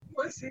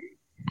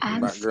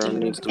I'm Background scared.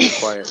 needs to be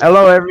quiet.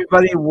 Hello,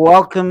 everybody.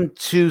 Welcome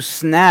to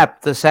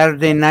Snap, the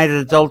Saturday Night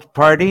Adult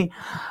Party.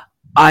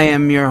 I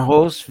am your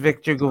host,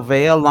 Victor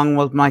Gouveia, along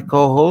with my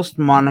co-host,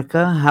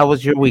 Monica. How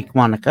was your week,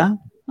 Monica?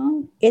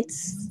 Oh,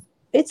 it's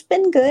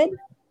been good.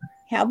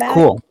 How about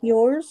Cool.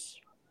 yours?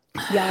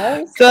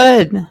 Y'all's?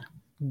 Good.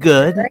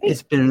 Good. Great,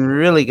 It's been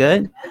really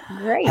good.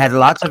 great. Had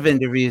lots of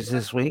interviews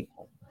this week.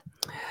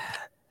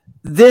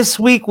 This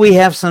week we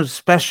have some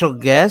special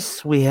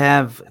guests. We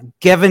have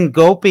Gavin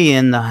Gopi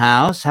in the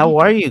house. How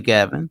are you,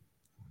 Gavin?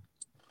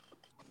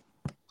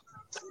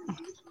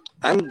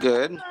 I'm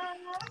good.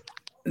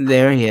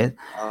 There he is.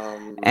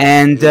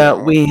 And You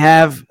know, we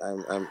have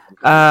I'm pretty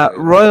good.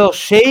 Royal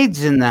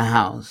Shades in the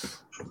house.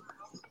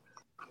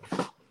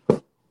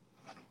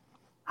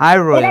 Hi,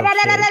 Royal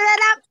Shades.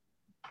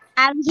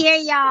 I'm here,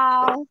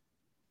 y'all.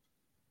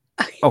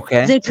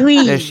 Okay, The there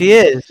queen. she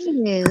is.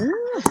 Yeah.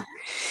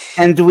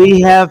 And we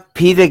have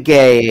Peter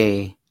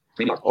Gay,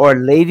 or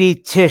Lady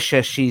Tish,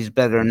 as she's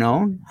better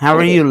known. How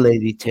are you,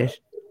 Lady Tish?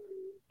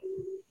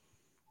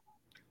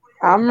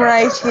 I'm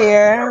right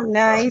here.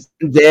 Nice.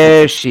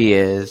 There she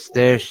is.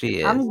 There she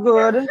is. I'm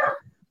good.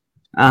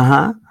 Uh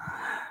huh.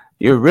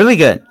 You're really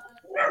good.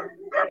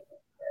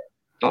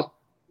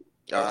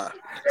 Ah,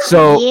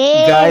 So,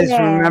 guys,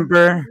 Yeah.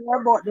 remember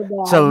What about the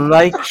to dog?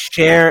 like,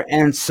 share,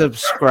 and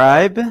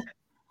subscribe.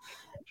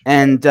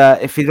 And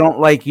if you don't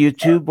like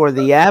YouTube or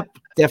the app,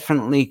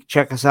 definitely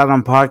check us out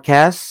on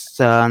podcasts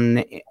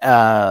on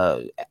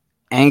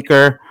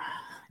Anchor,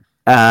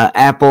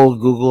 Apple,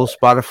 Google,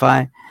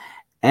 Spotify.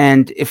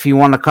 And if you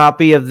want a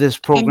copy of this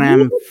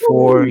program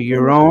for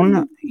your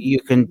own, you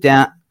can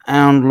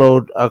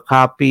download a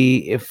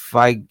copy if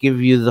I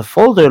give you the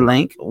folder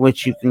link,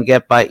 which you can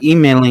get by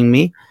emailing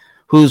me,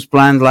 whose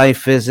blind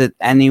life is it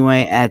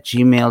anyway at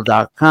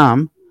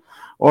gmail.com,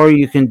 or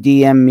you can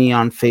DM me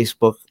on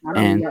Facebook I don't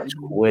and get it.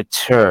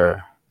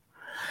 Twitter.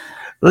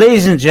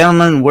 Ladies and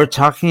gentlemen, we're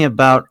talking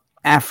about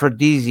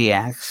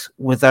aphrodisiacs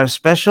with our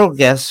special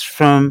guests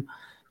from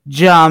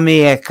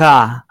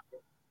Jamaica.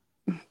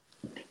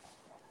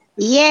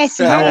 Yes,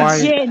 How are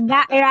you? Virgin.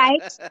 That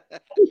right.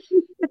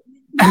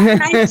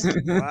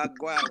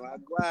 wagwan,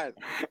 wagwan.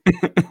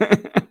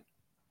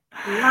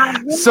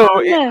 So,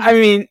 Wagwan. I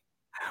mean,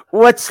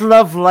 what's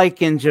love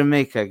like in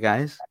Jamaica,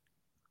 guys?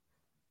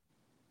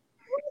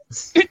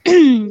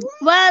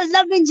 Well,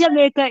 love in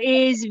Jamaica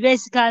is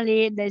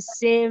basically the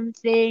same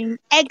thing,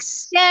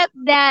 except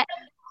that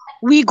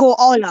we go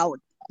all out.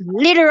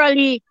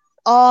 Literally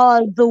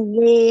all the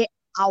way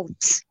out.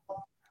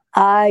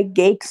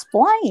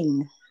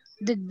 Explain.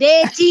 The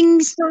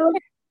dating stuff,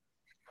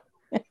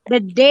 the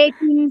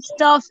dating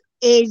stuff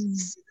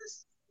is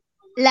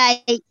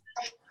like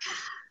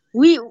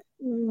we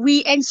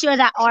ensure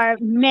that our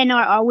men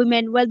or our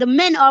women, well, the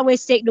men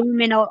always take the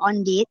women out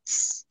on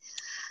dates,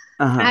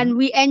 Uh-huh. and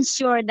we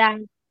ensure that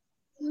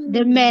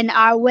the men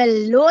are well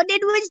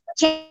loaded with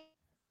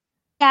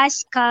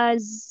cash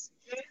because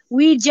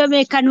we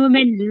Jamaican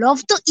women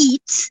love to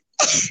eat.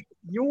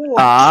 You. We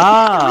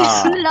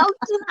Ah. love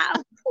to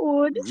have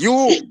food.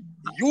 You.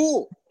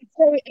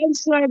 So we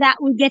ensure that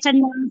we get a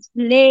nice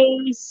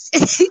place.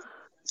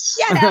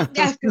 Shut up,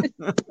 guys.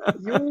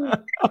 You.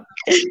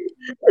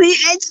 We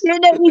ensure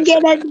that we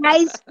get a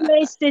nice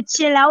place to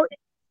chill out,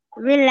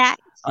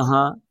 relax,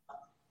 Uh-huh.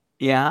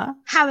 Yeah.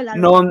 have a lot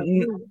of No,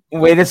 fun.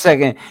 wait a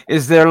second.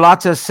 Is there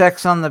lots of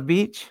sex on the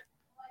beach?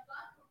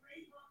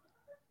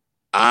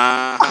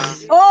 Uh-huh.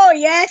 Oh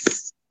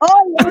yes.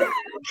 Oh yes.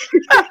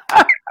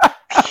 Uh-huh.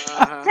 Hell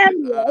Uh-huh.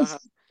 yes.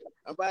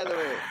 And Oh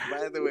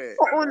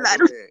Lord.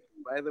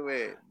 by the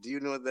way, do you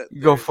know that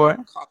Go there's for a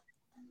it.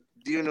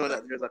 do you know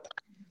that there's a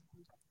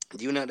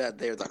do you know that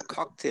there's a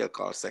cocktail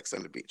called Sex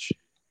on the Beach?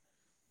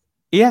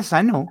 Yes,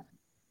 I know.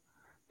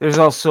 There's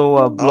also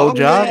a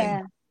blowjob. Okay.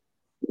 Yeah.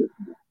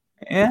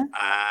 Yeah.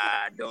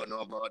 I don't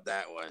know about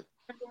that one.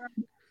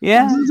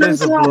 Yeah. These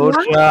There's a also have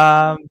what?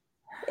 blowjob.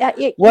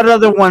 It, What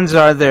other ones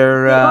are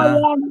there?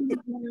 Oh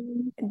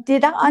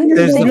did I yeah.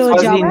 There's The the understand you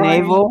fuzzy blowjob correct? one.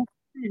 navel.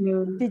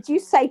 Did you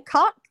say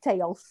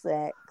cocktail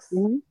sex?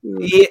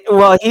 Yeah,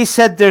 well, he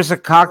said there's a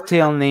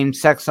cocktail named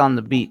Sex on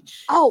the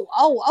Beach.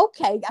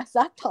 Okay. Guys,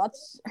 I thought.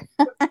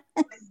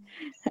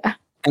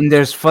 And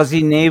there's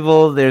fuzzy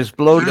navel, there's You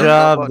don't know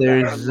blowjob, about that one,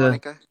 there's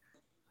Monica?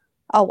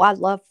 Oh, I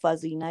love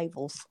fuzzy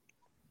navels.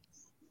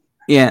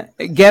 yeah.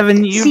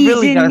 Gavin, you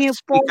really Season got to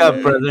speak up,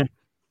 nipple. brother.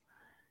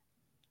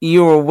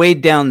 You were way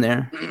down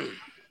there.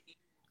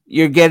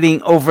 You're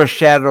getting I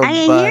overshadowed can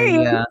hear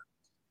by you.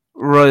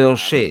 Royal I don't know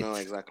Shades.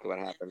 exactly what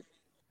happened.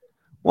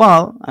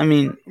 Well, I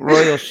mean,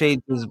 Royal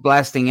Shades is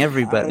blasting I don't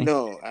everybody.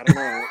 know. I don't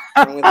know.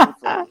 What's wrong with my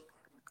phone?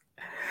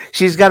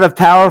 She's got a I don't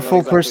know powerful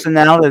exactly.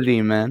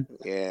 personality, man.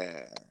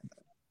 Yeah,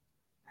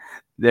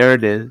 There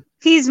it is.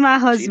 He's my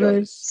she husband.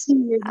 does.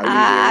 Seriously. Are you hearing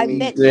I me?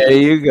 bet There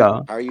she's. you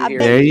go. Are you I hearing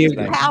bet There me, you she's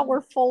go. Elijah?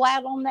 powerful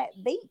out on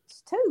that beach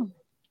too.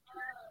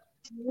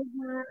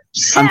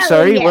 I'm Hell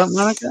sorry, what, yes.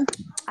 Monica?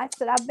 I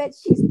said, I bet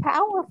she's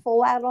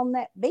powerful out on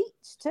that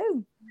beach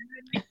too.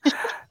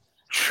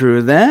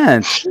 True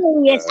that.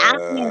 Hell yes, I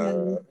Uh,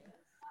 am.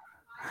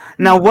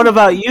 Now, what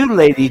about you,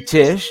 Lady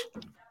Tish?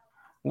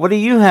 What do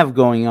you have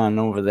going on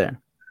over there?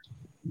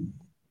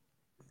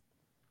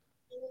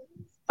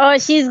 Oh,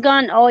 she's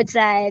gone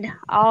outside.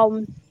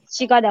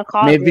 She got a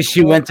call Maybe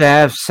she before. went to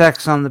have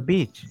sex on the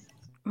beach.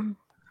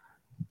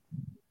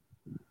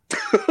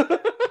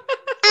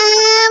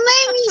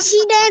 Maybe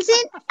she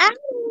doesn't. I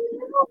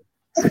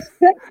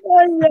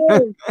don't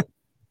know.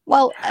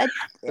 Well,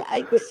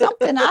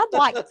 something I'd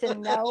like to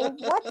know,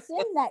 what's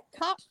in that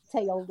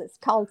cocktail that's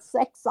called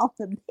Sex on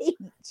the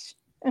Beach?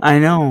 I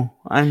know.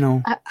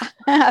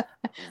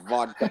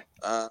 Vodka,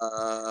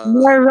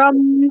 More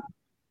rum,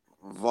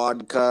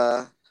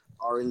 vodka,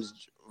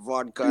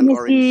 vodka and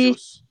orange Hennessy.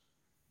 juice.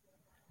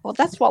 Well,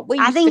 that's what we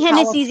I used think to call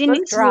a Hennessy's in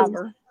it too.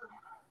 screwdriver.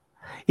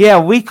 Yeah,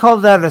 we call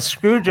that a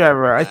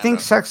screwdriver. I I think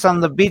know. sex on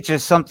the beach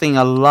is something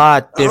a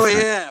lot Oh different.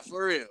 yeah,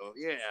 for real.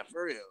 Yeah,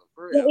 for real.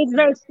 For Yeah, real. it's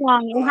very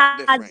strong. A lot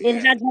different.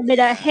 It Yeah, has a bit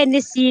of yeah.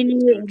 Hennessy in it.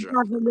 It has a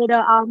Screwdriver. bit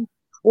of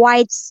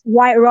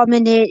white rum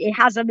in it. It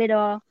has a bit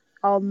of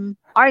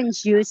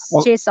orange juice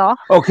Well, chaser.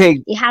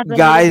 okay, It has a little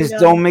guys, bit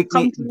of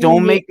something in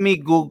don't it. make me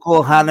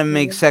Google how to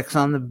make sex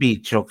on the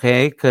beach,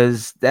 okay?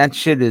 Because that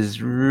shit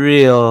is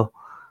real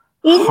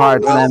It is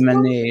hard Well,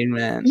 lemonade,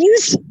 man.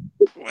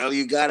 well,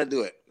 you gotta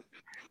do it.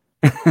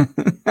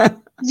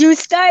 You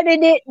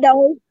started it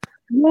though.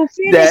 You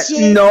That finish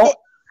it.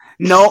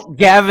 no,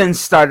 Gavin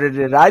started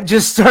it. I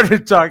just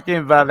started talking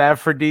about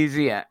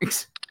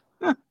aphrodisiacs,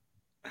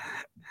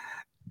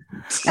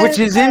 which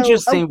is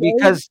interesting Okay.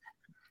 because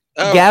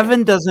Okay.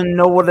 Gavin doesn't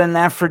know what an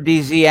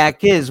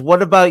aphrodisiac is.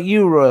 What about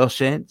you, Royal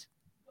Shades?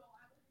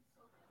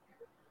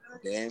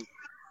 Damn.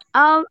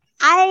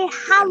 I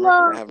have Damn right.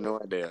 I a have no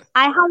idea.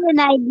 I have an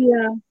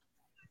idea.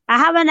 I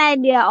have an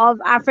idea of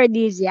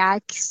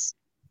aphrodisiacs.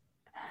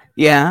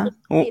 Yeah.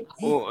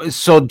 It's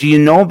So, do you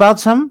know about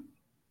some?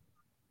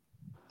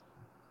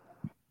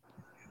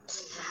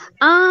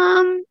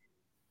 Um,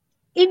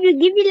 if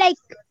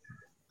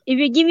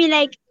you give me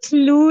like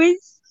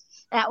clues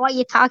at what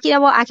you're talking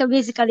about, I can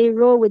basically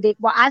roll with it.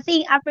 But I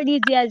think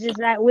aphrodisiacs is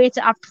like way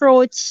to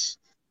approach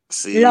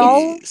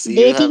love, See,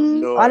 you have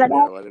dating, no all of idea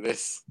that. what it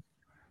is.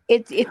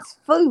 it's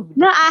food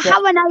No, I that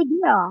have an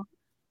idea.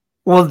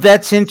 Well,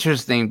 that's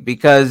interesting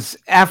because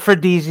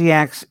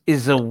aphrodisiacs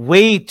is a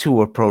way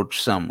to approach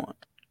someone.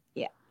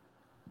 yeah.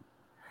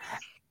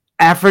 Ooh.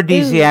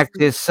 Aphrodisiac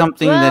is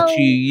something that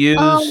you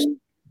Well, use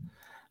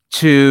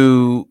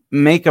to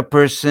make a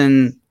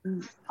person,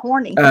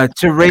 Horny.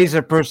 to raise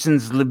a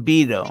person's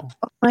libido.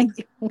 Like,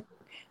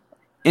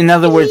 In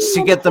other words, to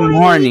your get them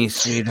horny, point.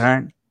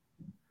 sweetheart.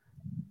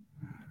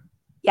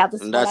 yeah,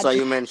 that's And what that's I why do.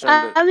 you mentioned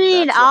I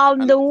mean, that's what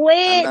and the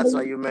that's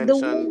why you the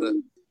mentioned way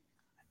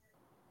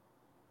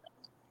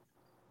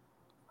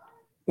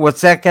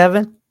What's that,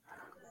 Kevin?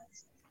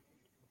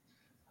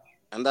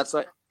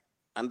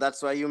 and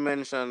that's why you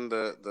mentioned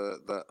the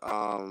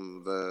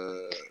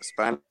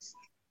Spanish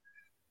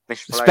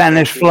fly type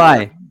Spanish thing, you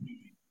know? fly.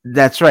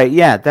 That's right.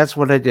 Yeah, that's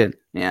what I did.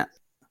 Yeah.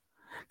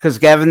 Because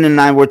Gavin and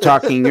I were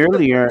talking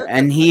earlier,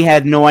 and he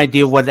had no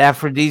idea what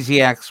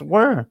aphrodisiacs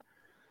were.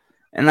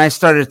 And I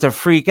started to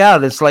freak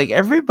out. It's like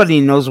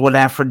everybody knows what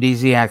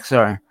aphrodisiacs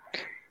are.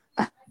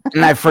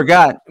 And I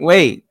forgot.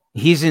 Wait,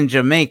 he's in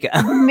Jamaica.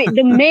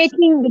 the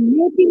mating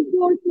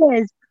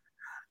process.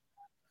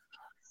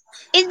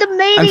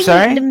 It's I'm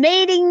sorry?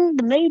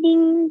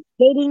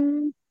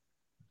 dating.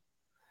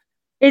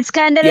 It's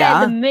kind of like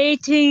the Yeah.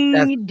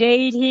 That's,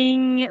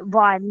 dating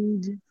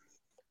bond.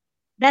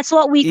 That's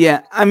what we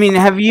yeah. I mean,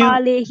 have you?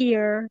 call it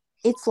here.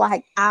 It's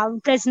like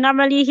Because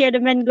normally here the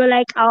men go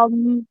like,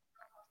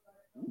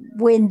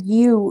 when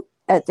you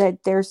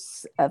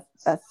there's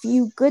a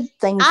few good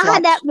things I had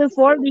like that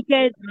before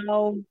because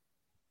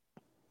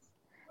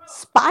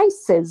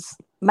spices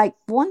make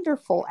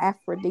wonderful go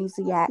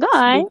aphrodisiacs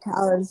on.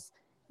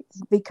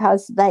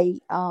 because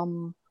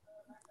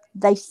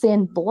they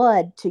send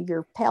blood to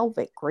your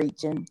pelvic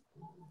region.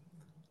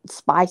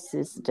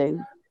 Spices do,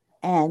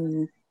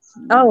 and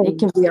it Oh,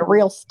 can be a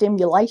real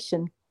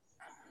stimulation.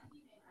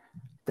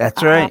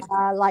 That's right.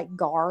 Like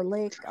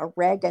garlic,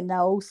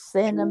 oregano,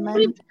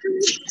 cinnamon,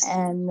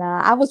 and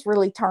I was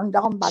really turned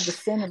on by the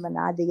cinnamon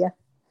idea.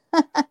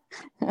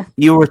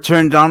 You were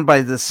turned on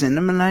by the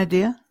cinnamon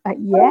idea? Yeah,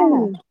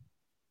 oh.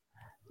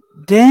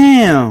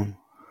 Damn.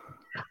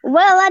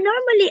 Well, I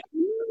normally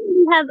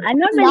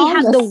on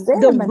have the the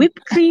cinnamon.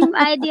 whipped cream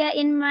idea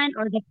in mind,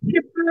 or the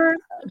pepper,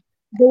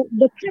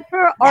 the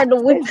pepper or the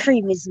That whipped too.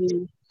 cream is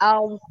me.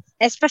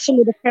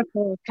 Especially the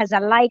pepper because I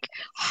like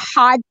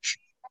hot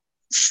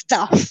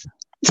stuff.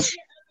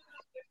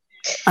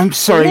 I'm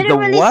sorry, the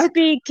Literally what?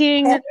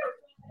 speaking, Pep-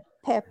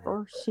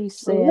 Pepper, she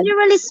said.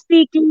 literally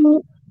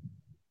speaking,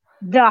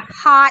 the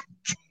hot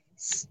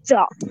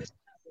stuff.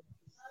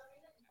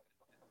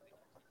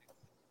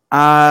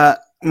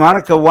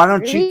 Monica, why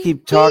don't you Really?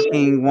 keep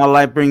talking while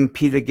I bring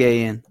Peter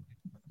Gay in?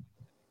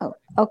 Oh,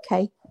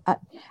 okay.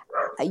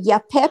 Yeah,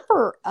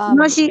 pepper.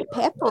 No, she.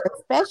 Pepper,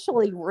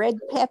 especially red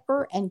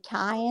pepper and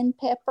cayenne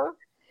pepper.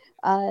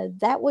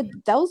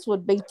 Those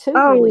would be two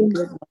really Oh,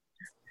 good ones.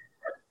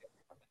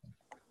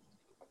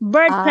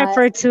 Bird uh,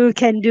 pepper too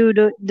can do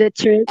the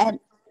trick. and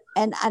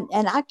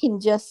and I can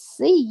just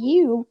see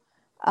you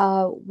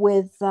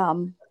with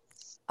um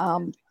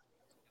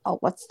oh,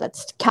 what's that?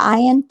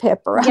 Cayenne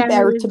pepper. I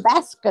bet, or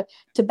Guys,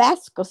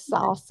 Tabasco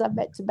sauce. I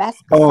bet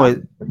Tabasco Oh, sauce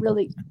would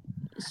really,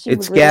 she would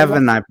it's really love.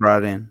 Gavin I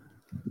brought in.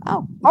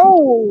 Oh,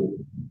 oh,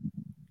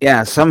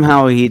 Yeah,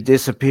 somehow he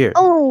disappeared.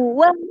 oh,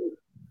 well,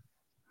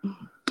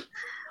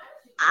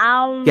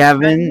 I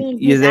Gavin, mean,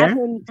 you his there?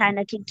 admin kind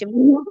of kicked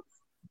him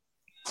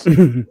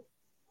out.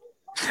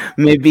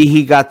 Maybe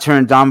he got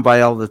turned on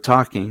by all the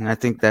talking. I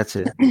think that's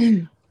it.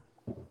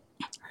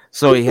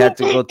 So he had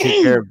to go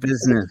take care of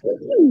business.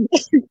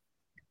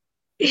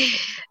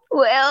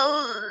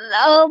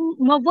 Well,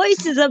 my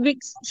voice is a bit.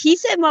 He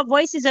said my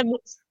voice is a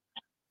bit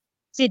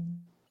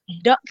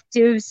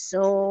seductive,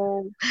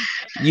 so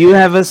You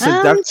have a I'm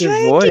seductive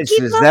trying to keep voice.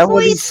 my Is that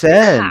what he voice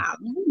said?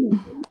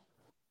 calm.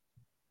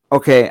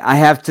 Okay, I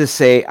have to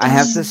say,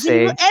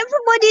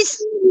 Everybody's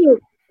seeing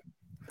it.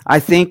 I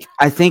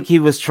think he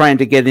was trying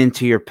to get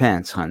into your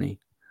pants, honey.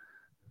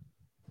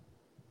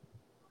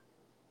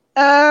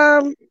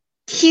 Um,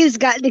 he's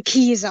got the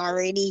keys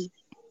already.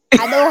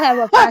 I don't have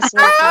a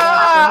password for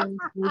that for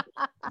him.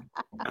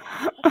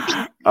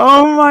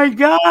 Oh my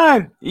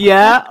god.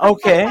 Yeah,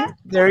 okay.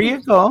 There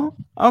you go.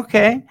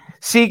 Okay.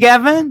 See,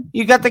 Gavin,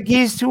 you got the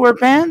keys to her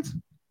pants?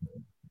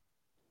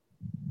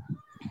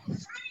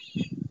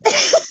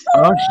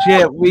 Oh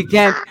shit, we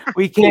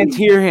can't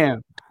hear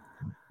him.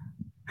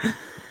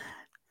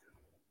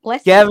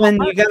 bless his Gavin,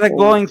 you heart. gotta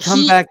go and come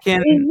He back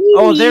in.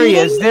 Oh, there he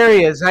is. There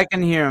he is. I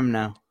can hear him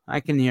now.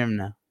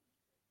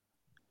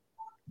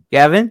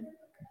 Gavin?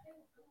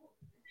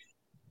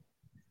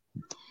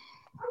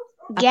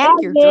 I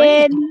think you're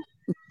dreaming.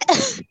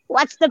 Gavin,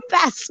 what's the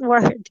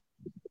password?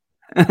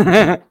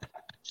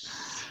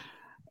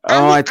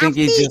 Oh, I think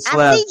he just I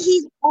left. think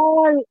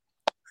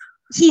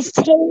he's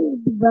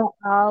saved,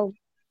 but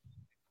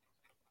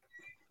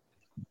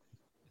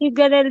he's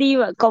gonna leave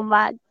and come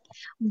back.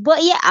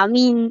 But yeah, I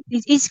mean,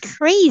 it's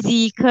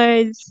crazy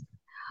because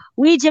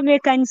we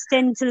Jamaicans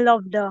tend to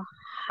love the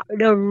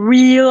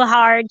real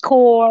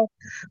hardcore,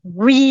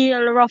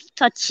 real rough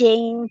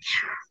touching,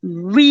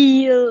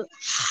 real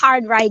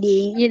hard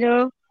riding, you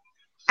know.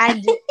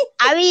 And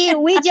I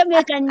mean, we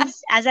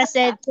Jamaicans, as I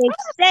said, take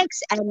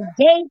sex and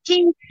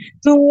dating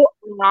to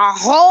a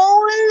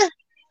whole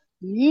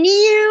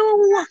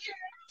new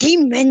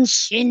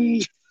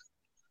dimension.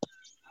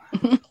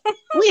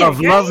 Weird, Of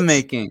right?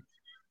 lovemaking.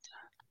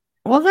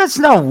 Well, that's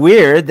not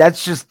weird.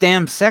 That's just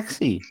damn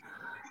sexy.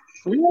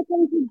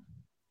 Welcome to,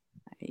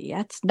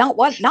 That's not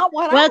what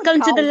I would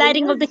welcome to the call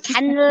lighting of the weird.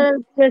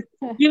 candles, the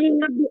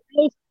giving of the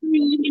ice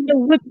cream and the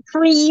whipped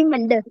cream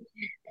and the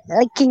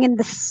licking and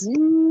the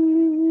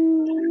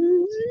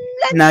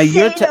Now let's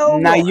you're say ta- no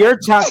now more.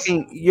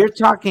 you're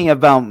talking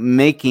about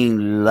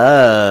making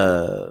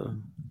love.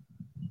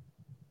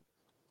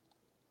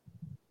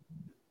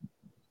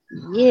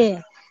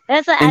 Yeah,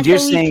 that's what I And you're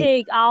said. We saying,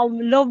 take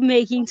love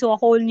making to a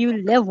whole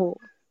new level.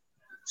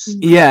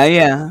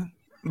 yeah.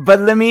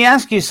 But let me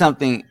ask you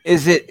something.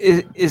 Is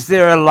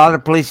there a lot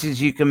of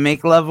places you can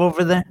make love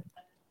over there?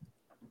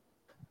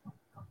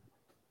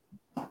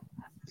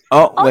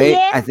 Oh, Oh wait,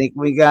 yeah, I think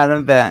we got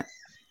him back.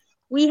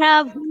 we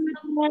have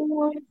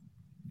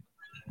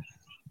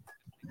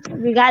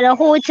we got the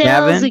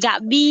hotels, we Gavin?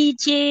 got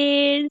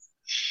beaches.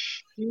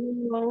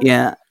 You know.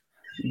 Yeah.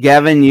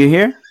 Gavin, you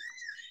here?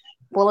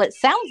 Well, it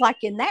sounds like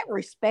in that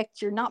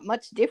respect, you're not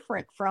much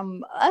different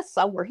from us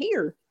over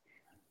here.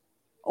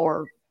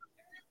 Or,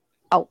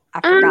 oh,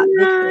 I forgot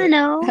Victor.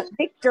 No.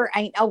 Victor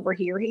ain't over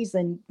here. He's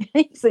in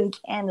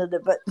Canada,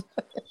 but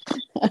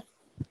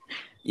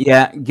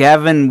Yeah,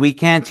 Gavin, we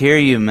can't hear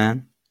you,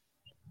 man.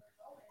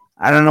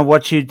 I don't know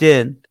what you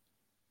did,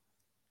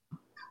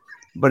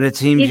 but it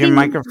seems Is your he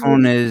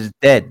microphone is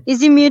dead.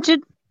 is he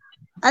muted?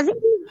 I think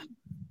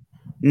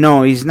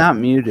No, he's not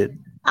muted.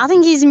 I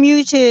think he's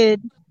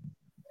muted.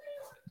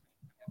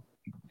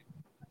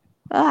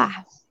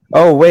 Ah,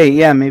 Oh, wait,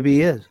 yeah, maybe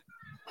he is.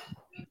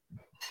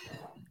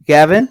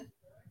 Gavin?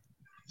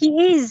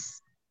 he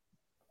is.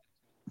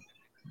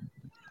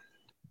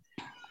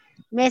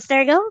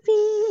 Mr.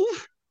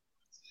 Gopi.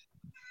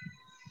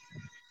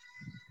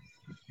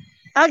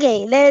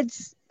 Okay,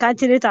 let's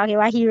continue talking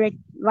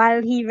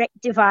while he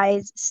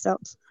rectifies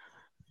stuff.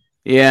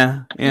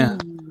 Yeah.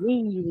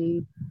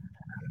 Really.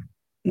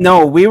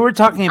 No, we were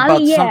talking I about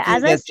mean, yeah, something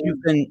as I that said,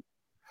 you can.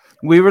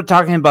 We were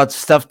talking about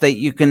stuff that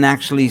you can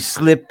actually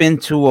slip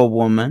into a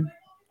woman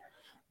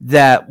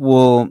that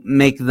will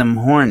make them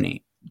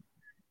horny.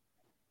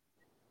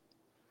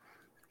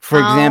 For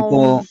um,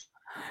 example,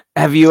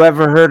 have you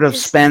ever heard of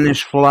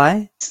Spanish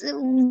fly?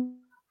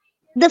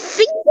 the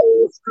thing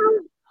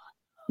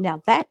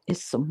now that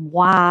is some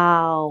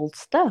wild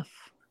stuff.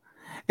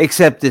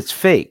 Except it's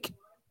fake.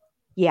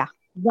 Yeah,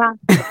 that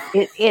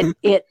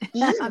it.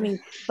 I mean,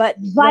 but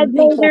when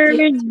people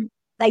vibrators,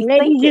 they think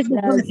ladies it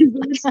use does. the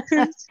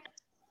vibrators.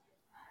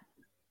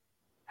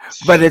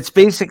 But it's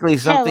basically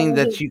something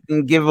Hello. that you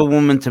can give a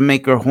woman to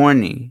make her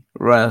horny,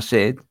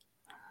 Rashid.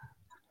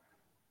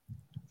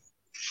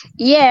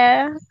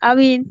 Yeah, I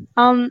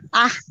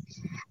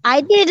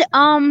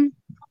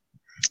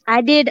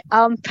did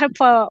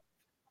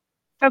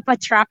pepper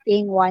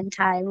trapping one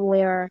time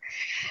where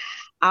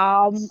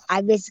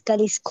I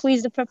basically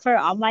squeeze the pepper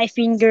on my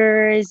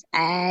fingers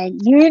and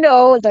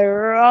the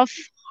rough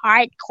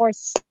hardcore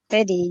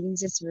setting,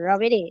 just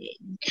rub it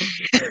in.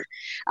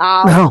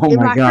 Oh In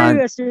my my God.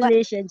 previous But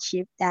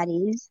relationship, that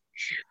is.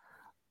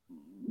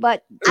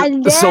 but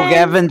And So then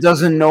Gavin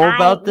doesn't know I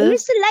about used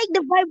this? to like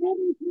the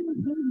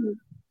vibrating.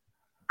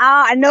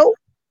 No,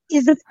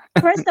 it's the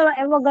first time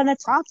I ever gonna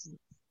talk to you.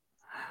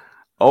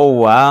 Oh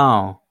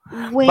wow.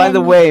 By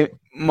the when way,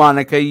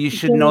 Monica, you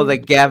should know So,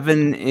 that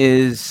Gavin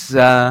is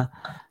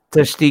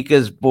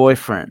Tastika's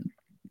boyfriend.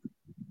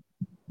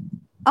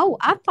 oh,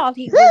 I thought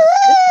he was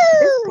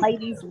this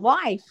lady's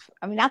wife.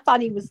 I mean, I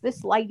thought he was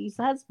this lady's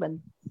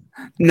husband.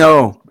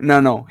 No, no,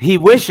 no. He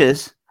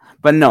wishes,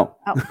 but no.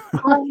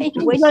 Oh, he husband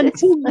wishes.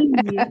 to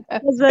be,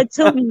 husband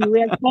to be.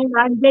 We're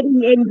kind of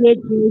getting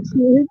engaged very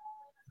soon.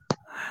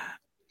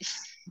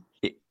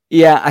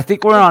 Yeah, I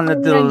think we're We're on a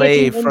planning on delay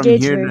getting from engaged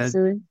here very to.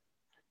 soon.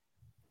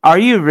 Are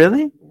you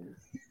really?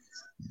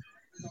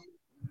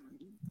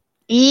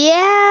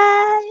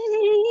 Yes.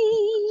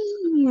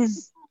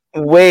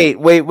 Wait,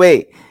 wait,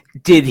 wait.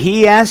 Did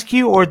he ask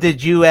you or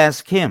did you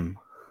ask him?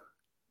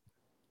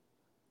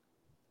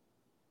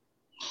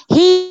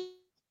 He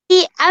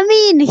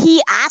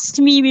asked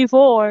me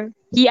before.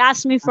 He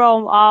asked me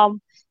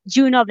from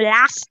June of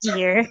last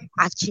year,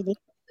 actually.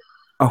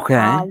 Okay.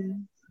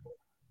 Um,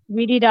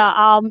 we did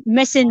a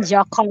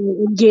messenger call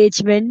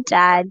engagement,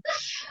 and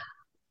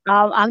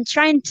I'm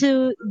trying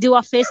to do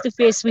a face to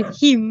face with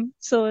him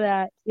so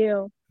that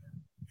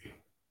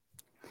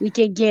we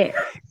can get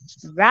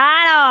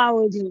right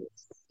on with it.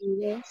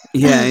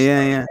 Yeah,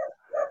 yeah, yeah.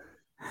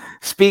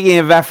 Speaking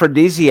of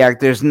aphrodisiac,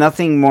 there's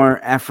nothing more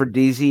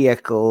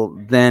aphrodisiacal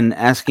than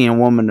asking a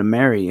woman to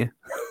marry you.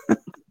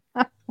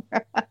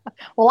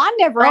 Well, I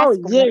never Oh asked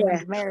a woman yeah,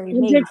 to marry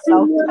and the me, so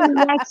two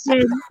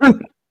reaction.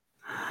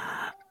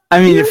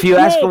 I mean, if you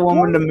ask a Wait,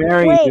 woman to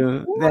marry wait,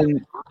 you,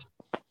 then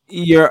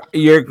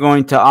you're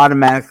going to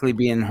automatically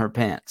be in her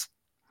pants.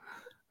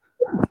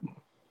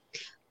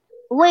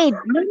 wait,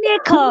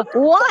 Monica,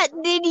 what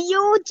did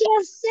you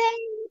just say?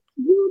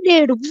 You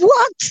did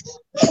what?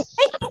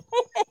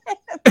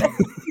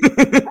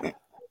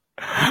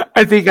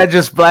 I think I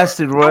just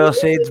blasted I Royal knew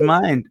Shade's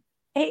mind.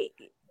 he,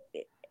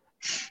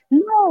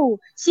 No,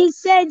 she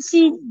said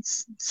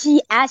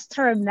she asked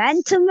her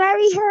man to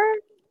marry her.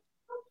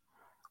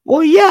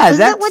 Well, yeah, Was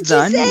that that's what she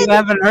done. said? You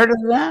haven't heard of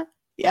that?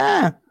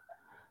 Yeah.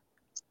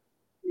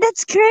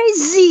 That's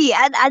crazy.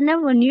 I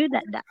never knew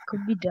that that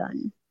could be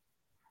done.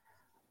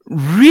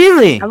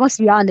 I Really? must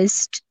be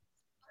honest.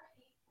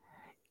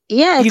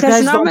 Yeah, You because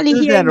guys don't normally do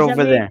here that in over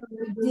Jamaica, there.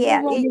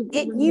 yeah,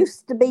 it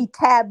used to be the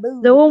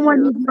taboo woman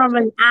here, is but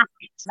normally it's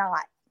asked.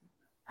 not.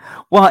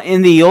 Well,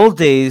 in the old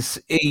days,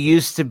 it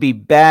used to be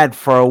bad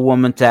for a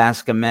woman to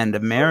ask a man to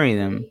marry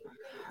them.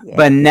 Yeah,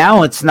 But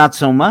now it's not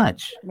so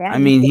much. now I you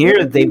mean, can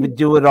here they would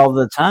do it all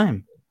the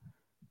time.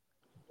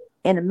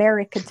 in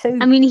America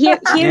I too. mean, here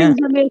Yeah. in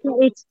Jamaica,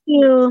 it's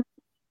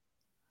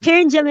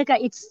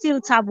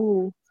still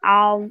taboo.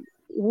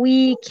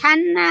 We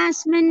can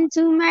ask men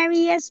to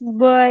marry us,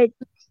 but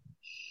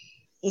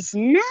it's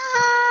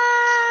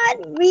not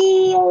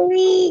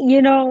really,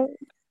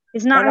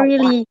 it's They not don't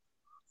like. really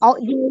out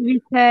there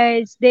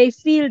because they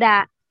feel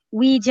that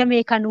we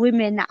Jamaican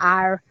women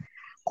are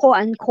quote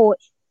unquote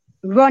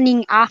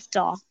running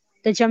after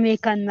the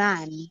Jamaican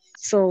man.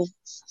 So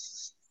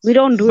we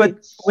don't do it. But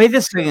wait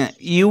a second.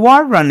 You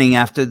are running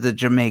after the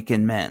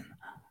Jamaican men.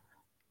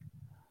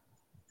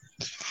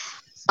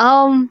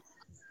 Um,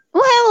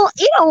 well,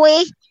 in a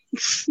way,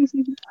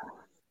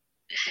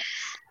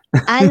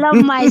 I love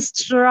my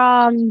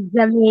strong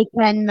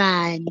Jamaican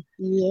man.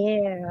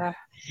 Yeah.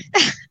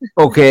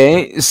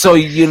 Okay. So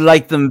you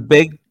like them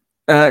big,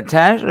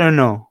 Tash, or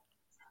no?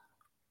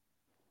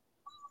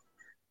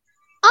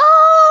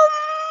 Um,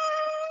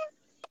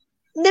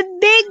 the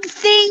big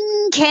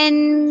thing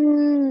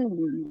can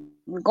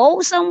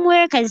go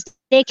somewhere because they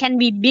can be big,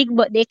 but they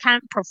can't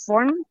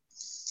perform.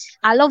 I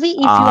love it if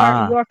your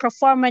Ah,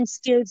 performance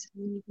skills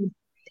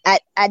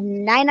at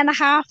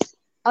 9.5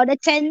 out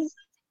of 10.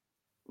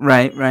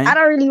 right, I right.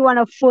 don't really want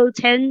a full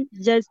 10.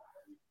 Just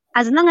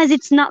as long as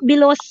it's not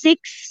below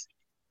 6,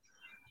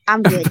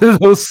 I'm good.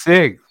 Below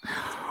six.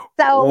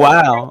 So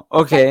Wow. they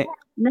Okay.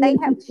 they No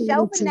have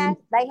a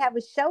they have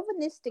a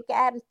chauvinistic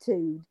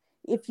attitude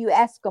if you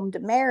ask them to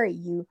marry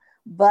you,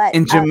 but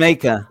In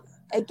Jamaica.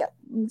 uh,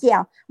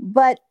 yeah,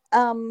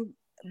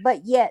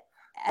 but yet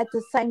at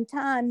the same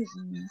time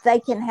they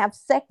can have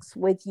sex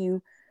with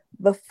you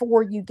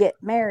before you get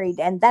married,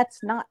 and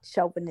that's not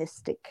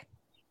chauvinistic.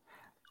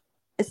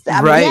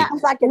 I mean, it Yeah, Right.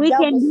 sounds like a we double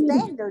can do that.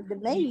 standard to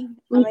me.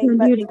 I We mean, can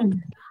but do that.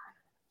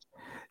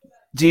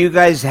 Do you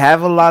guys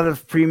have a lot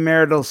of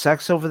premarital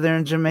sex over there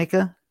in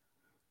Jamaica?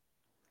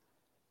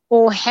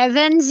 Oh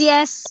heavens,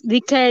 yes,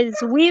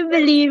 because we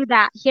believe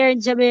that here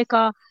in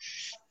Jamaica,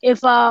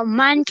 if a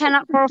man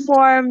cannot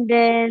perform,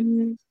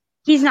 then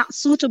he's not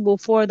suitable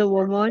for the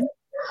woman.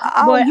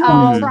 Oh, But you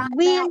want to Hmm. try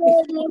him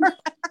out?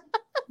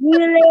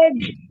 Wheeler,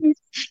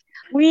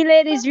 we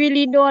ladies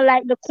really don't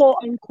like the quote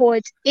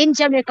unquote. In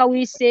Jamaica,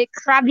 we say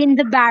crab in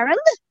the barrel,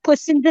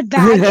 puss in the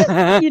bag.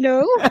 You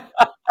know,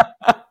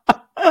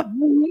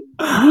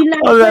 we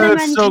like Oh, when a that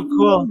is man so can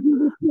cool.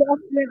 give it to us,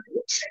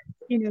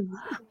 you know,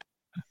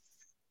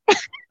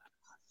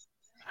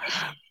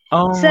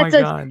 Oh my such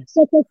as God.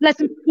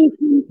 lots of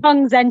speaking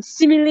tongues and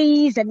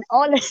similes and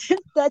all of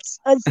that's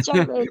us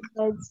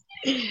Jamaicans.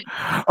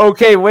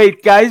 Okay,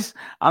 wait, guys.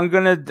 I'm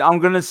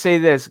gonna say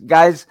this,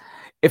 guys.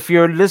 If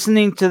you're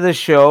listening to the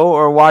show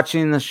or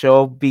watching the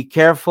show, be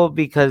careful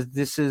because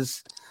this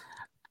is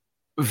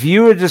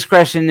viewer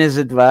discretion is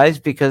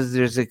advised because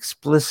there's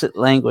explicit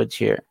language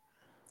here.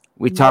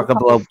 We No talk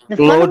about The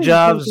following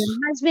blowjobs. program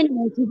has been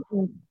rated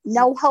S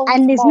no holds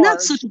and is not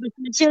barred. suitable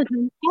for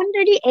children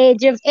under the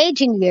age of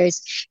 18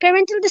 years.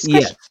 Parental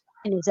discretion Yes,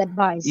 is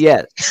advised.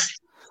 yes.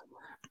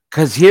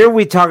 Because here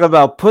we talk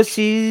about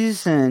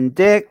pussies and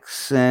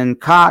dicks and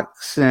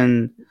cocks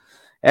and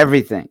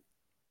everything.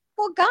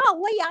 Well,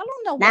 golly, I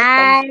don't know what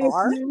those Nice,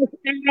 are.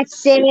 nice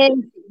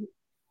accent.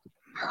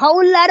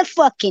 Whole lot of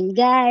fucking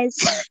guys.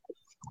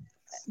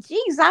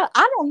 Geez, I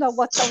don't know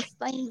what those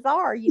things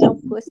are. You know,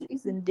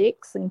 pussies and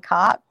dicks and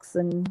cocks,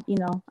 and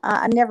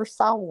I never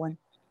saw one.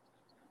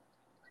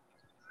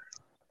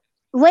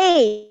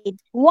 Wait,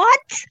 what?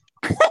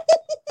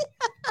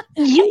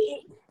 You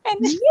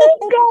And you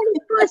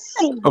got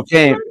pussy.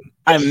 Okay,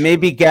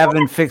 maybe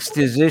Gavin fixed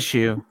his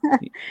issue.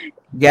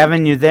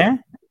 Gavin, you there?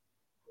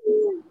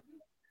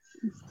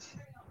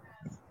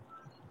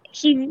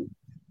 He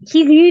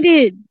he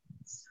muted.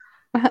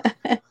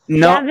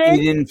 No, he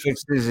Gavin, didn't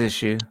fix his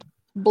issue.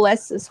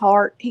 bless his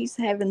heart, he's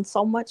having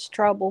so much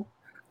trouble.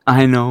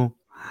 I know.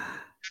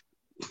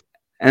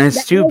 And the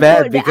it's too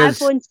bad the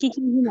because iPhone's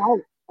kicking him out.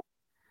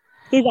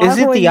 His is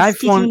it the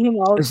iPhone's iPhone? kicking him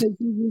out.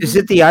 Is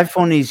it the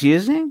iPhone he's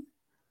using?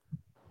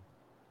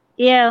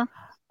 Yeah,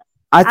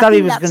 I I thought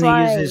he think was that's going to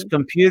use his why.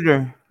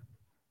 computer.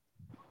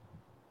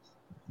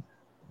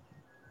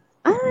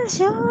 Oh,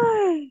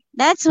 sure.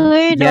 That's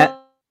weird Yeah,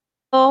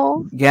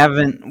 though.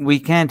 Gavin, we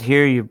can't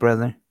hear you,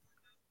 brother.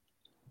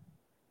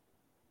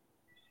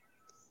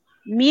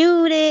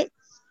 Mute it,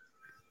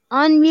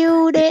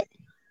 unmute it,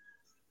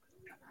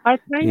 or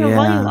turn your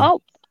volume Yeah,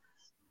 up.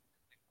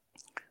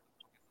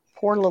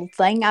 Poor little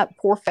thing.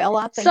 Poor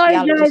fella. I think you Sorry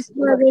ought to guys just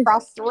for throw it this.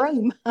 across the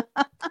room.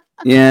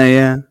 yeah,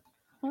 yeah.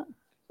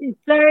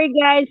 Sorry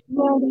guys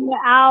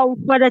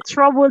for the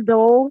trouble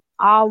though.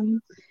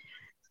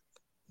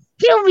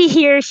 He'll be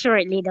here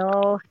shortly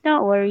though.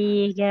 Don't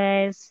worry,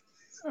 guys.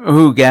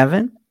 Who,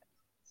 Gavin?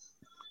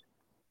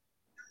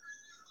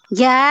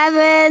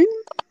 Gavin,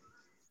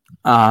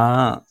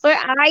 Ah, where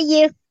are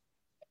you?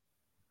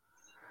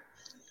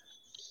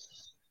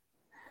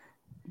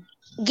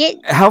 Get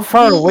how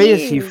far the away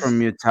is he ears.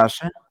 from you,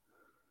 Tasha?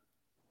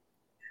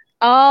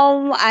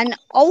 An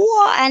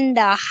hour and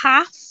a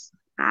half.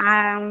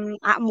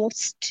 At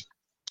most.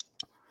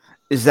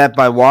 Is that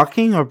by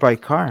walking or by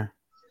car?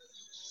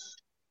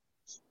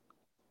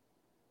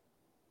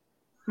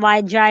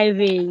 By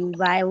driving,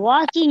 by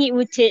walking, it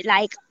would take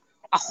like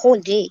a whole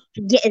day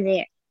to get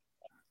there.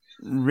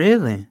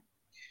 Really?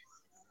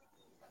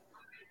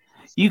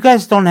 You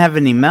guys don't have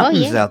any Oh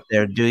mountains yeah, out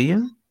there, do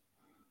you?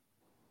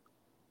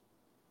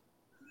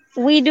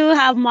 we do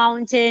have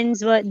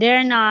mountains, but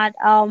they're not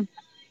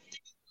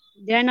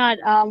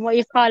what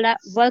you call that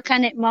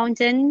volcanic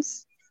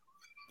mountains.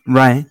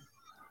 Right.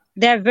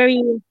 They're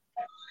very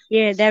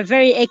yeah, they're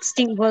very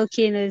extinct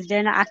volcanoes.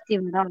 They're not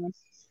active at all.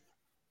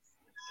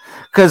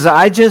 Because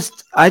I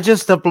just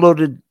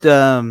uploaded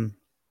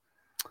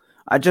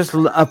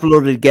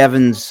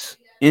Gavin's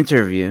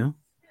interview,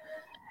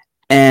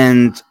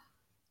 and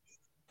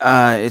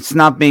it's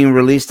not being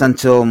released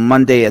until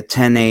Monday at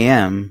 10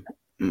 a.m.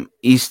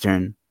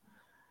 Eastern.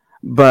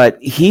 But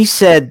he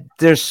said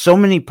there's so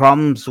many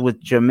problems with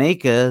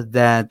Jamaica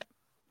that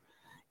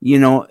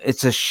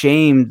it's a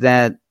shame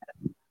that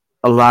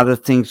a lot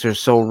of things are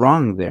so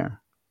wrong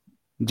there.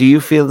 Do you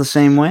feel the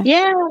same way?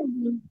 Yeah,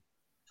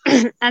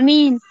 I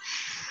mean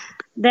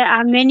there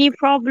are many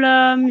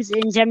problems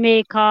in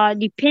Jamaica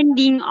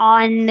depending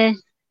on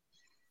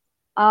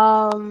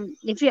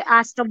if you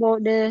asked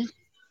about the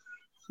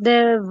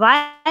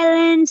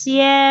violence,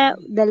 yeah,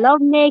 the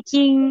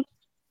lovemaking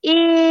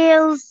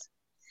is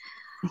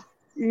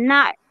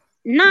not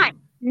not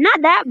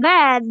not that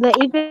bad. But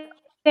if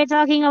you're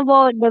talking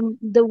about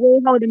the way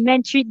how the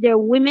men treat their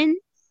women,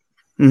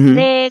 Mm-hmm.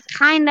 they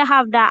kind of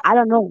have that. I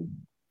don't know.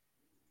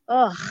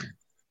 Ugh,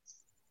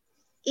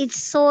 it's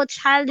so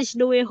childish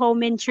the way how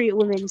men treat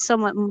women.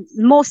 Some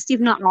most, if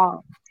not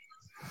all.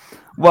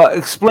 Well,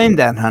 explain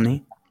that,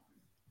 honey.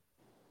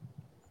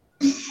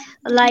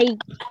 Like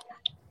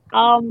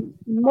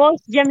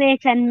most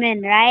Jamaican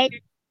men, right?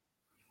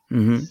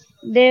 Mm-hmm.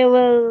 They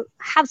will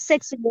have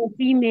sex with their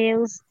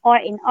females, or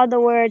in other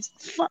words,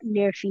 fuck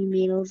their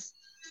females.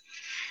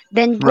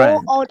 Then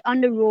go Right. out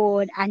on the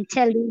road and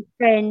tell their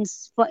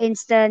friends, for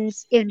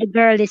instance, if the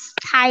girl is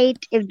tight,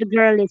 if the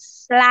girl is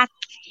slack,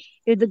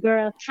 if the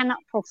girl cannot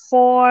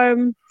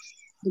perform,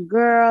 the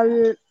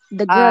girl,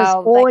 the girl's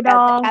Oh, they odor,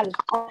 got to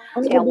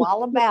all tell the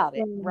all about it,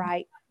 description.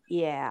 right?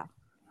 Yeah,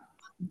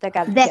 they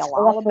got to That's tell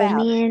all awful,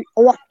 about it. man.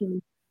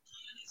 Awful.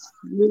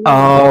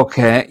 Yeah.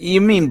 Okay,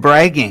 you mean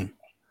bragging?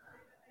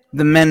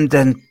 The men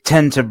then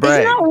tend to It's not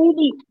brag,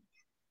 really.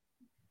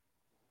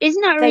 It's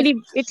not They,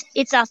 really.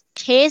 It's a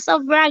case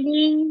of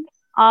bragging.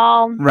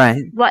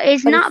 right? But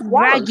it's but it's not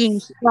bragging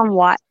worse.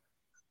 somewhat.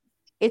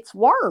 It's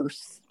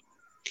worse.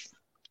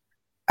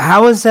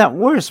 How is that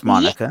worse, Yeah,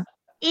 Monica?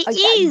 it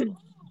Yeah, is.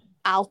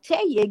 I'll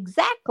tell you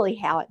exactly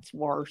how it's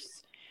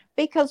worse.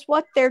 Because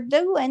what they're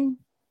doing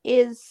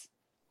is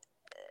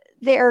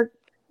they're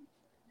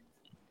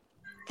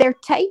they're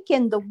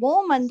taking the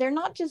woman. They're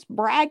not just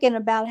bragging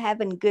about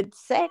having good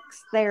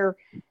sex. They're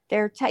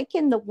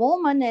taking the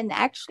woman and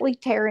actually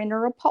tearing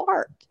her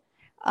apart,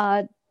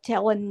 uh,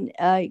 telling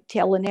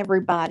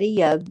everybody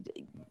Yeah.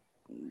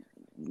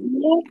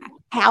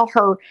 how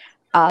her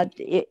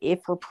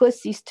if her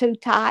pussy's too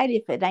tight,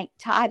 if it ain't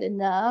tight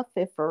enough,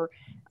 if her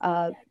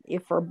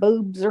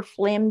boobs are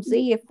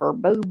flimsy, if her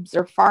boobs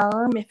are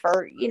firm, if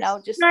her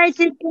just Try to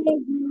say,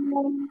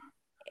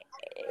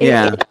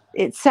 Yeah.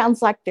 it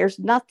sounds like there's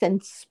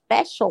nothing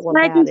special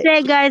try to about it.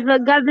 say, guys,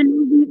 but Gavin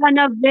will be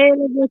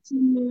unavailable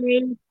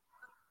tonight.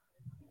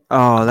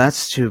 Oh,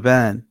 that's too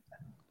bad.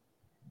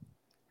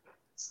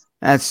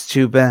 That's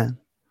too bad.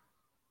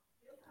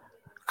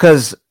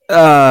 Because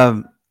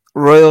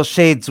Royal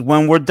Shades,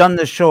 when we're done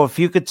the show, if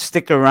you could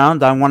stick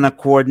around, I want to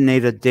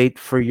coordinate a date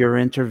for your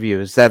interview.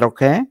 Is that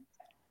okay?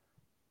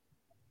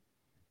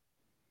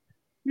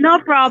 No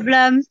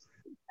problem.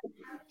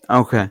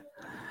 Okay.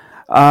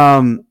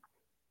 Um,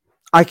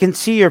 I can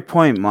see your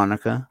point,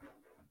 Monica.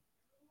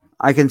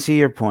 I can see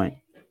your point.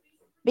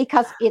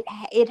 Because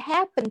it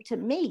happened to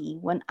me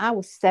when I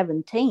was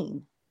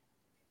 17.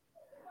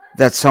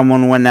 That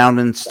someone went out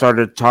and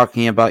started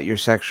talking about your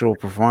sexual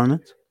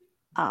performance.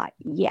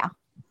 Yeah,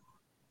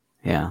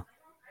 Yeah.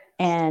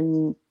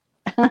 and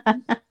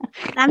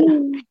I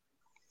mean,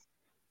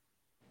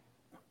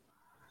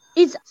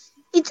 it's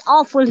it's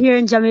awful here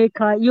in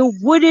Jamaica. You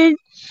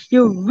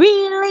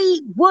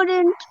really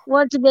wouldn't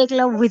want to make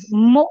love with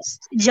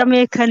most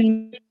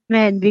Jamaican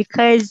men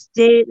because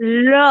they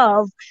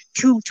love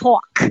to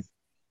talk.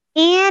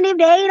 And if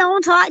they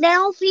don't talk, they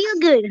don't feel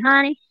good,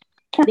 honey.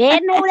 They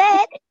know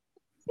that.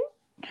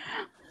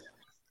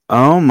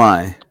 Oh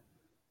my.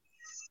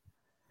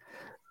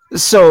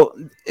 So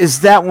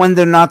is that when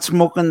they're not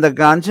smoking the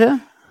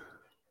ganja?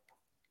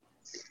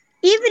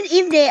 Even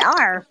if they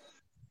are,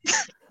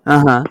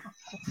 Uh huh.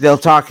 They'll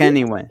talk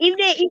anyway. if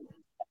they, if,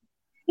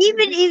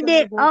 even if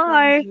they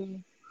are,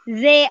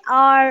 they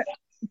are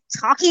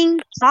talking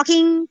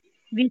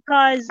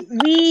because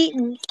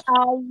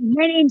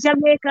many in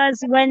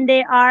Jamaicans when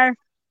they are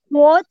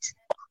caught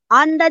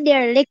under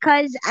their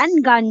liquors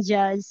and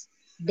ganjas,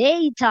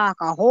 they talk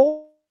a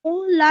whole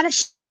lot of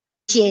shit. This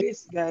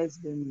guy's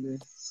been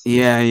this.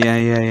 Yeah, yeah,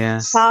 yeah, yeah.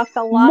 talk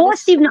a lot of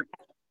Most if not,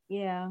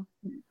 yeah.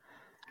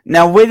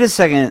 Now wait a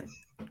second,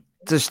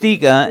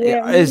 Tastika.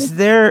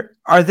 yeah,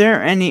 Are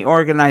there any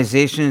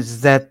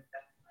organizations that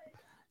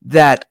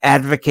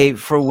advocate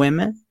for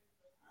women?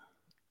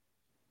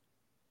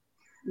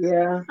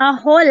 Yeah, a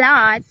whole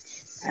lot.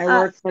 I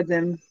Uh, work for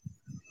them.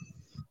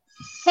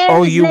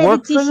 Oh, here is you Lady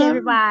work for Tish, them?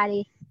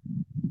 everybody.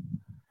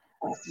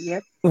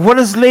 Yep, What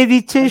does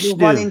Lady I Tish do do?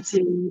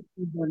 volunteering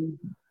for them.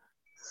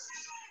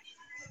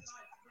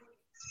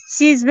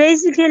 She's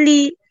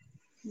basically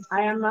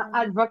I am an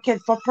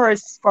advocate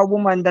for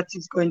women that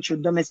is going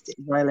through domestic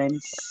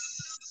violence.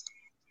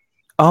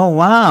 Oh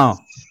wow.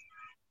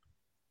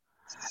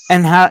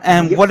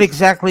 And Yep. what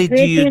exactly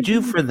do you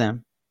do basically for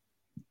them?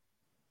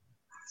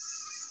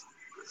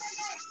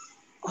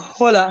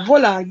 Hold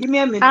on. Give me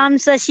a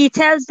minute. so she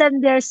tells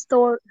them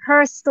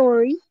her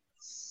story,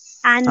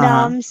 and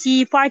Uh-huh.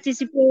 she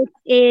participates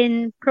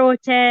in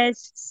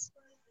protests,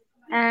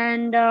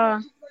 and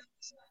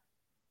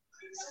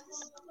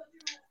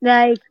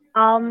like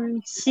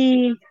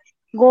she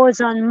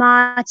goes on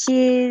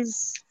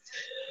marches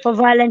for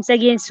violence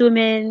against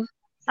women,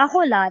 a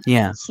whole lot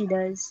Yeah. she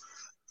does.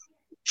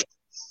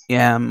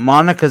 Yeah.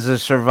 Monica's a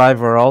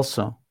survivor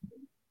also.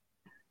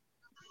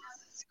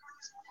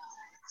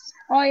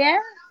 Oh yeah.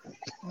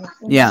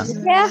 Yeah.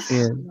 Yeah. She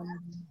is.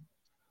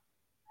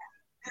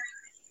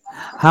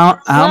 How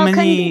how Well,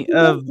 many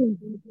of congratulations.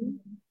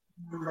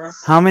 Number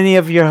how many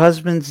of your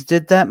husbands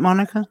did that,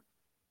 Monica?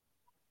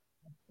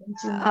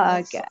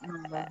 uh, g-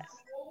 number.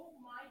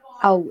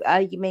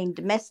 you mean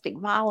domestic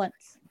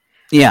violence?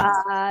 Yeah.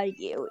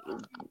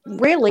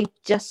 Really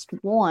just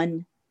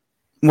one.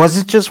 Was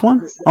it just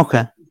one?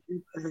 Okay.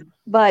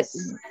 But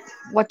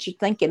what you're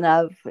thinking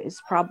of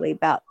is probably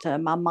about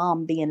my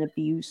mom being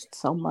abused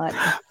so much.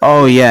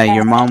 Oh yeah,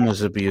 your mom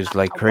was abused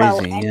like Well,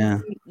 crazy. Yeah.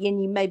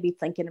 and you may be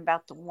thinking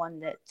about the one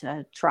that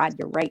tried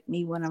to rape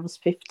me when I was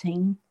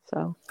 15.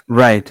 So,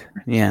 Right.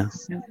 Yeah.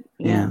 yeah.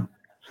 Yeah.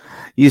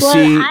 You Well,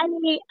 see,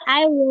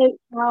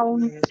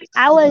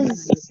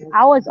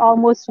 I was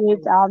almost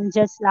raped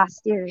just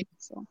last year.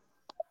 So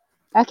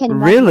I can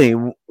imagine. Really?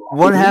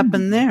 What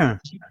happened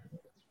there?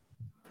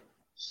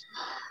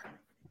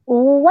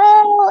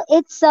 Well,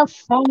 it's a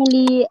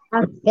family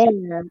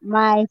affair.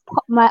 My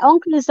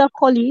uncle is a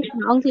colleague.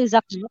 My uncle is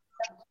a cop,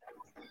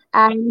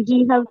 and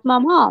he helps my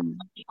mom.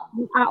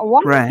 At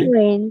one Right.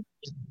 point,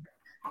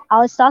 I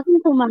was talking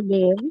to my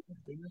babe,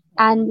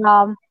 and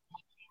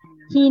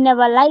he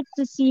never liked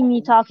to see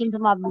me talking to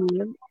my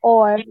babe,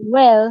 or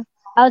well,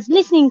 I was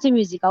listening to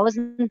music. I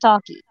wasn't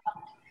talking.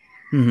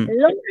 Hmm.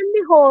 Lo and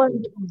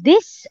behold,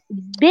 this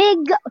big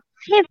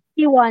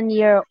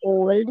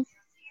 51-year-old,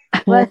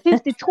 well,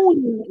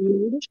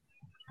 52-year-old,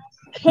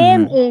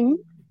 came Hmm. in,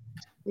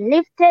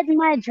 lifted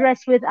my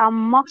dress with a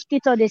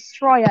mosquito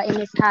destroyer in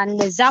his hand,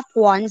 the Zap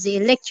ones, the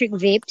electric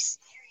vapes.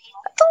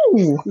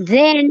 Ooh.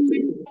 Then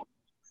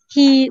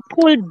he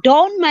pulled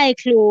down my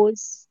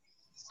clothes,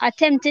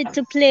 attempted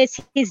to place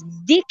his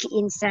dick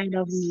inside of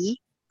me,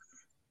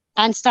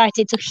 and started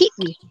to hit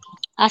me.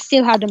 I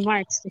still have the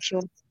marks to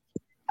show.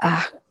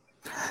 Ah,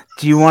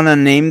 Do you want to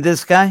name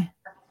this guy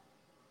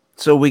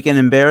so we can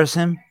embarrass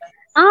him?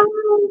 Um,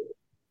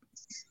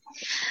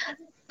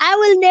 I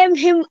will name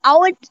him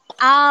out.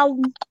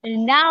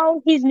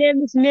 Now his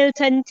name is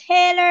Milton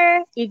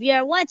Taylor. If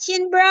you're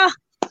watching, bro,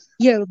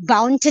 you're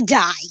bound to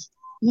die,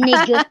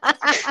 nigga.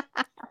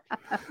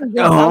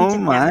 You're bound Oh to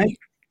my! die.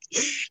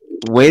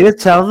 Way to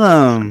tell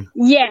them.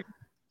 Yeah.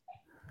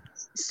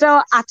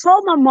 So I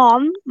told my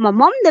mom. My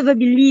mom never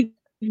believed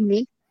me.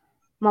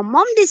 My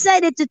mom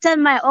decided to tell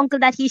my uncle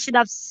that he should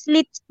have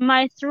slit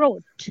my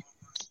throat.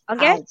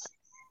 Okay. ouch.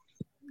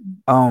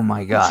 Oh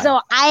my God! So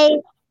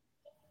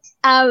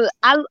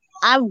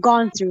I've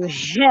gone through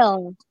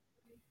hell.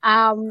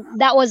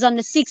 That was on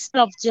the 6th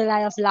of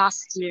July of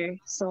last year.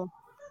 So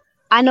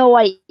I know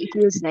what it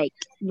feels like,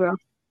 bro.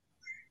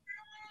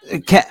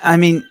 I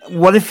mean,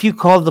 what if you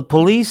called the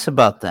police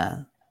about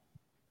that?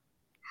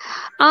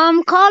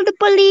 Call the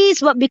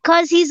police, but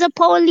because he's a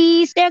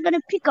police, they're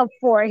gonna pick up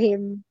for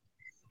him.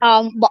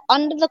 But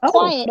under the Oh,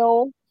 quiet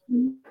though,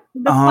 under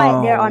the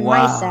quiet, they're Oh on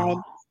my side.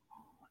 wow!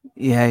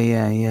 Yeah,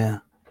 yeah, yeah.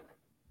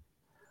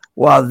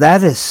 Wow,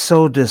 that is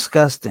so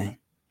disgusting.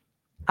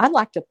 I'd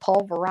like to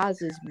pulverize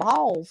his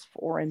balls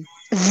for him.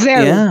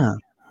 Very. Yeah.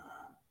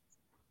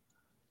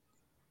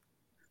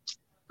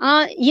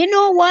 You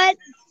know what?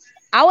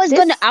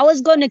 This, I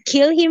was gonna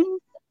kill him,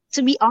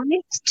 to be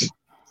honest.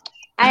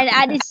 And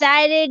I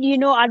decided,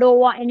 I don't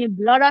want any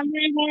blood on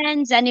my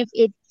hands. And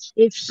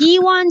if he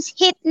wants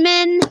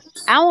hitmen,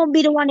 I won't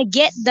be the one to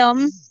get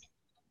them.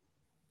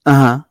 Uh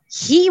huh.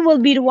 He will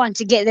be the one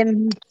to get them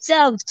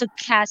himself to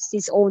cast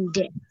his own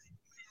death.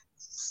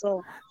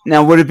 So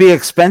Now, would it be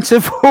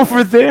expensive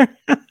over there?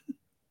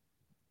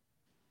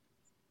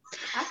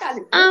 I got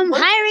it. Good.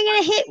 hiring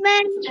a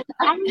hitman,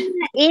 I'm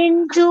not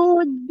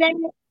into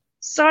that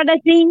sort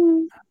of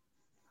thing.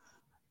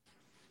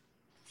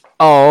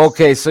 Oh,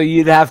 okay. So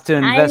you'd have to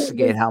I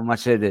investigate how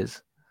much it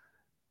is.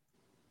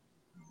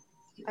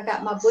 I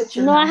got my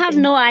butcher no, I knife, have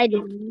and no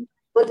idea.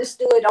 we'll just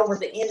do it over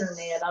the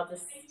internet. I'll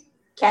just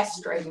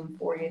castrate him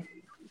for you.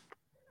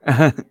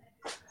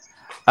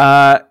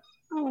 uh.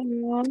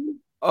 Oh,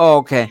 Oh,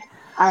 okay.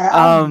 I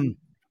am. Um.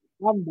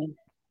 I'm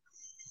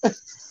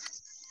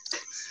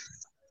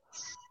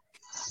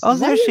Oh,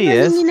 why there you she running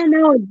is, in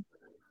and out?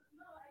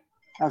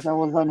 as I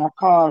was on a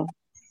call.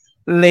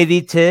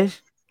 Lady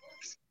Tish.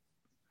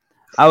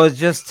 I was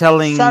just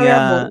telling. Sorry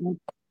about that.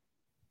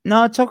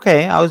 No, it's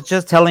okay. I was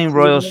just telling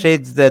Royal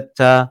Shades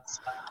that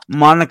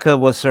Monica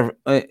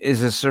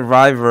is a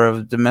survivor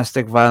of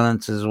domestic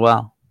violence as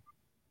well.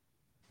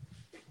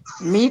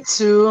 Me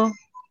too.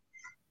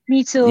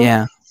 Me too.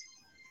 Yeah.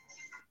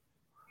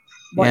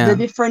 But the Yeah.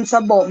 difference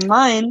about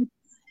mine,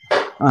 I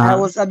Uh-huh.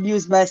 was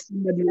abused by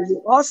somebody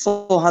who also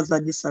has a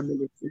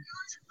disability.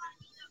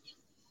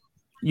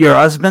 Your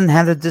husband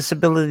had a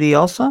disability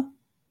also?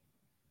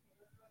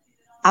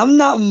 I'm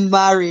not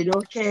married,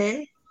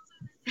 okay?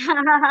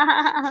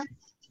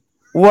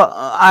 Well,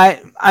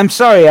 I'm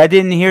sorry, I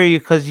didn't hear you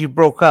because you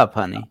broke up,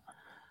 honey.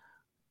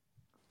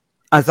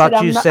 I I said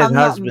thought you said I'm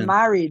not husband.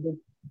 married.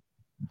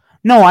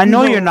 No, I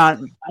know you're No. not.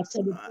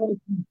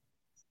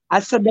 I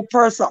said the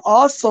person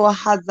also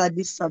has a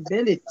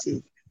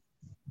disability.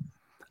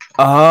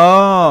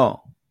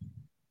 Oh,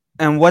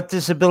 and what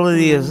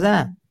disability is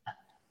that? Mhm.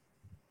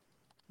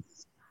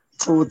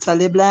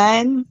 Totally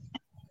blind.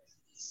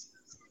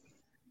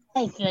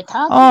 If you're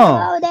talking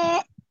Oh, about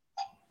it,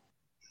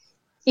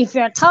 if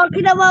you're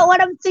talking about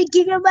what I'm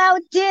thinking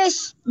about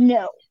this,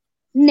 no,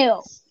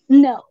 no,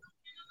 no.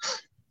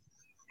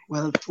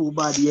 Well, too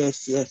bad.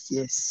 Yes, yes,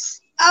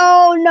 yes.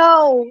 Oh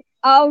no.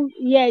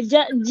 Yeah,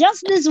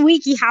 just this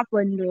week it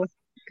happened though,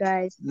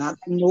 guys. Not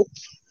nope,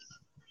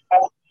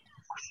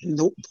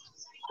 nope.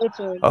 It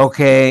was.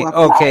 okay, What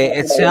happened okay.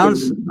 It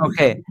sounds to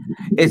okay.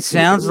 It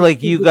sounds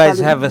like you guys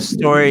physically? have a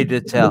story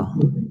to tell.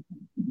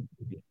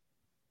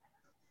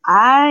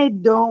 I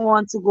don't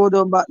want to go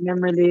down back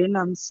memory lane.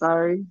 I'm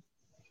sorry.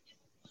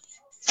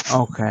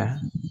 Okay.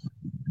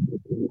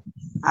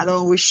 I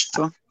don't wish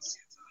to.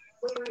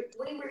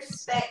 We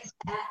respect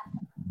that.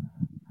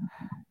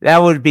 That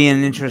would be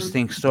an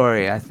interesting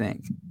story, I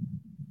think.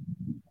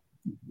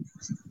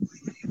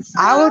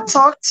 I will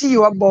talk to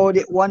you about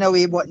it one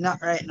away, but not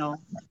right now.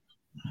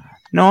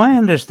 No, I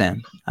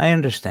understand. I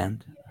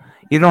understand.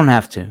 You don't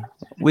have to.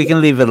 We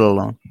can leave it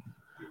alone.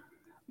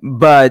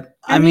 But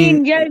I I mean,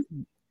 mean, yeah,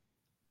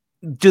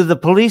 do the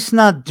police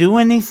not do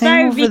anything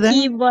sorry, over Vicky,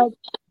 there? but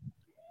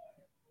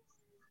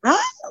Huh?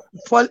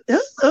 Pol- uh,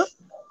 uh,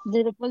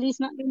 did the police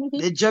not do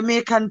anything? the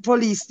Jamaican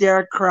police, they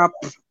are crap.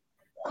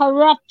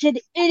 Corrupted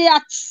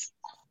idiots.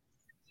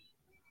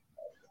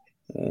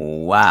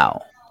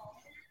 Wow.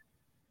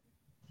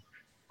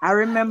 I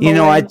remember You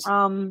know, I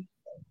when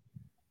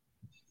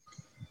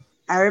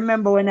I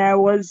remember when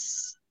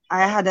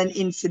I had an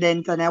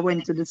incident and I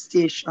went to the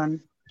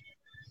station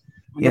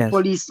and the yes.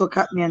 police looked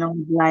at me and I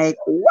was like,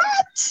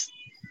 what?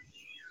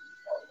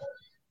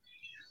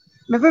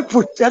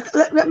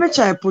 Let me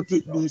try put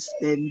it this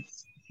then.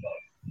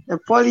 The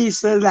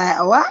police was like,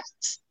 what?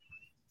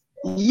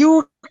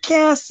 You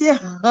can't say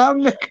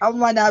I'm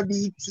come and I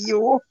beat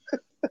you.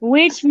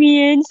 Which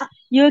means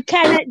you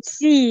cannot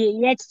see,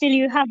 yet still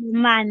you have a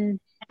man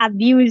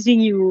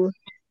abusing you.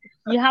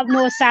 You have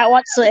no sight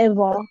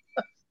whatsoever.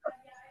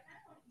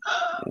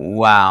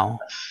 Wow.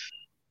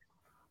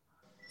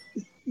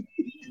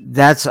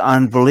 That's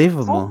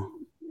unbelievable.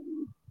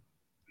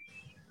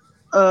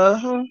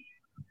 Uh-huh.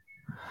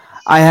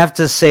 I have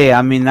to say,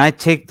 I mean, I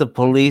take the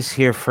police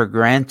here for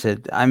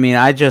granted. I mean,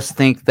 I just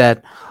think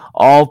that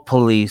all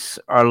police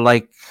are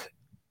like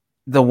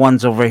the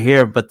ones over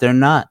here, but they're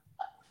not.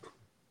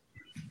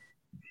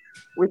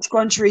 Which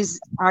countries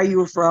are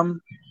you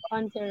from?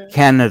 Ontario.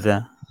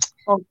 Canada.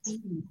 Oh,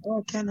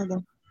 oh,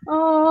 Canada.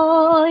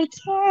 Oh,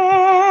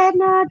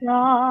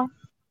 Canada.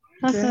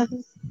 Okay.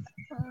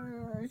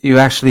 You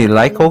actually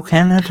like old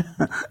Canada?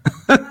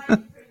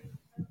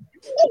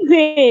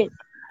 Great,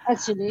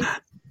 actually.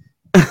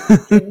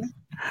 Okay.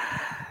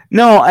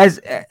 No, as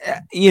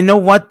you know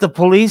what, the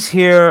police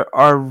here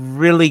are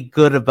really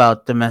good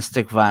about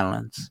domestic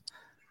violence.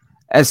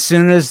 As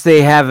soon as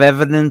they have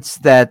evidence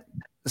that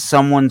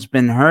someone's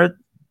been hurt,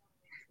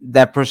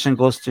 that person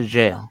goes to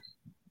jail.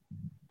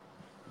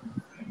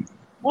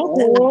 Oh,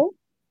 Okay.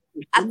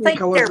 I think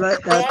Jamaica was they're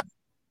like that. better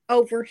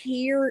over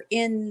here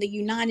in the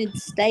United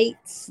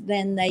States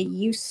than they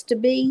used to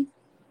be.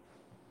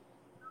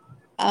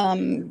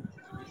 Um,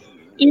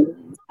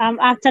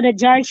 After the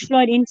George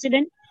Floyd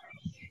incident,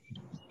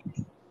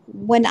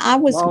 when I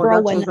was Wow, that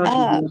growing was a up,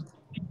 video.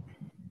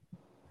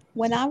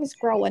 when I was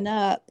growing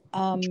up,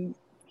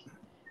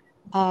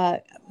 uh,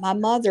 my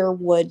mother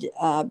would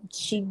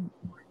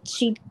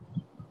she'd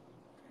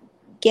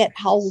get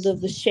hold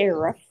of the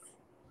sheriff,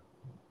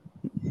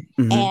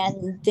 Hmm.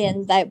 and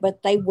then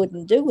they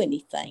wouldn't do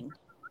anything.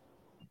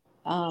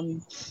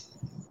 Um,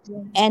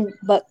 and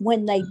but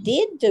when they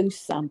did do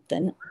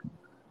something,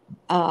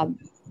 um,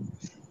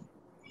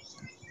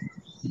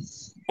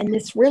 and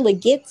this really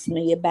gets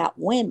me about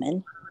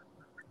women,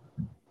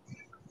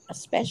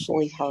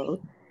 especially her,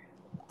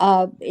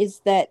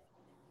 is that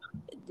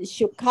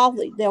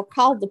they'll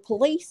call the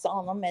police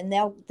on them and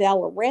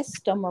they'll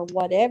arrest them or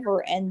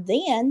whatever, and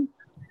then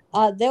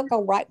they'll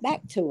go right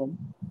back to them.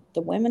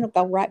 The women will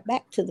go right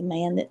back to the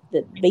man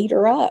that beat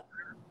her up.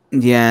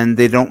 Yeah, and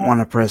they don't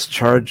want to press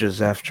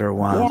charges after a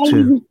while Yeah,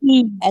 too.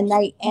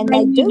 naivety, and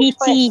they do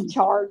press naivety.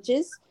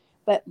 charges.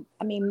 But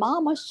I mean,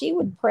 Mama, she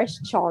would press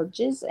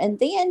charges, and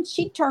then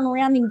she'd turn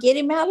around and get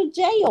him out of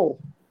jail.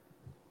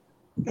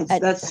 Uh,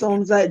 That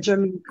sounds like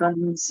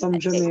Jamaicans, some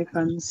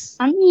Jamaicans.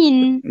 I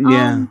mean,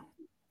 Yeah.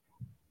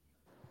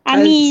 I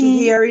Because mean,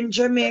 here in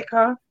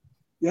Jamaica,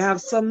 you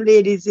have some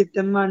ladies, if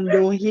the man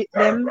don't hit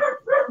them,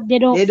 they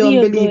don't they don't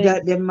feel believe good.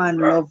 that the man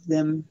love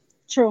them.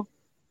 True.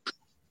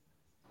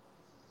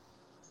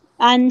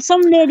 And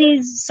some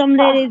ladies,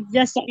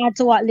 just to add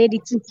to what Lady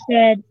T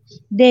said,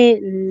 they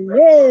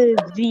love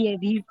the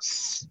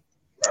abuse.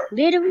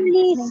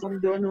 Literally, Some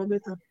don't know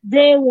better.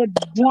 they would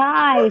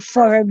die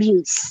for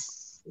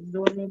abuse. Some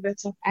don't know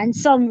better. And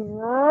some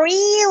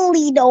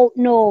really don't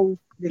know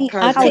The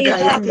I how tell you to caretaker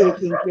is what, handle it.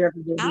 taking care of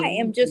I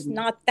am just them.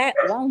 not that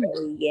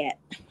lonely yet.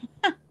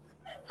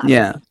 I've,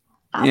 Yeah.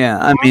 I've Yeah.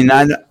 I mean,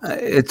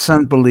 it's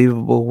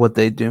unbelievable what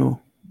they do.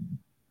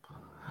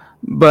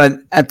 But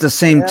at the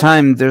same Yep.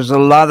 time, there's a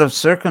lot of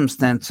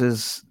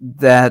circumstances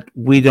that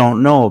we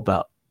don't know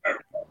about.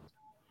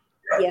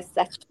 yes,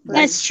 that's That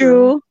true. is That's true.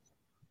 true.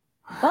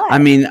 I But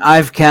mean,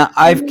 I've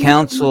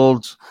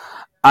counseled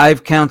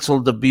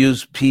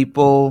abused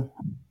people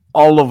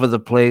all over the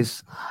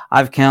place.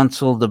 I've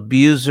counseled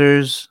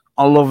abusers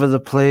all over the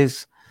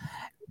place,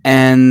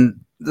 and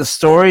the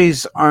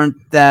stories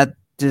aren't that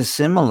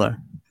dissimilar.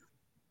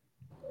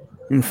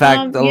 In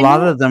fact, a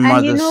lot of them are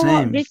And you the know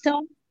what, same. Victor?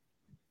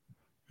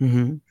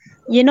 Hmm.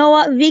 You know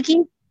what,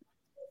 Vicky?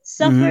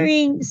 Hmm.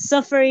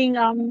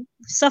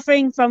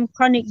 Suffering from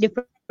chronic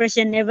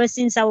depression ever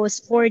since I was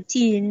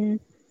 14.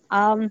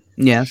 Um,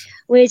 Yes.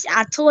 which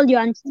I told you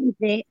on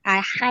Tuesday,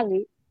 I have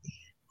it.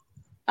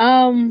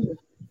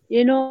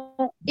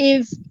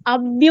 If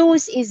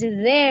abuse is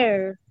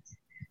there,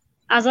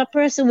 as a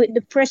person with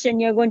depression,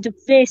 you're going to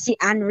face it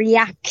and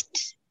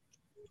react.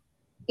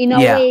 in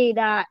a Yeah, way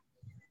that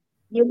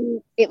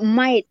it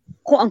might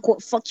quote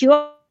unquote fuck you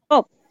up.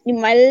 It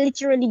might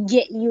literally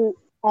get you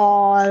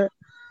all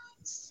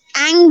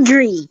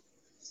angry,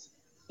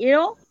 you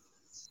know?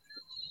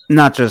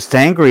 not just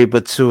angry,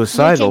 but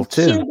You can suicidal kill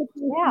too. the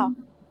Yeah,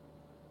 person.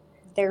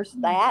 there's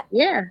that.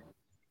 Yeah.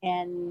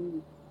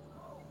 And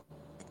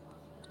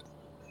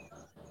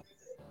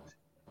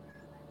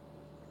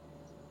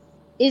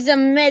It's a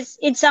mess.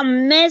 It's a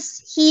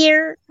mess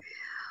here.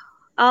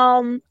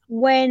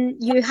 When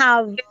you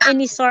have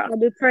any sort of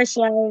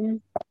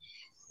depression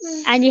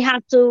and you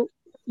have to,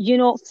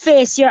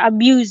 face your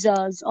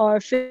abusers or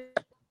face the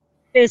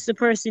person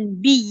being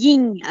abused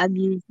because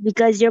you're gonna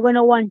want to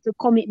commit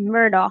murder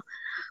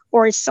or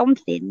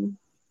something.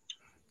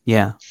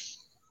 Yeah.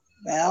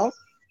 Well,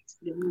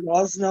 the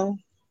laws now.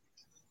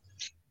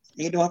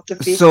 You don't have to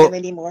face them So,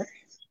 anymore.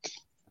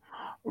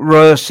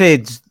 Royal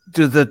Shades,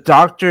 do the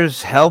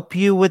doctors help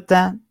you with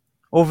that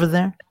over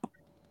there?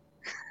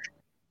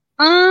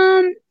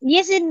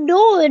 Yes, it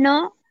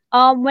do.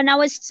 When I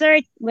was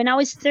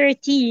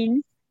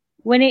 13,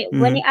 when it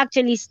Hmm.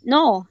 actually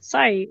no,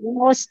 sorry, when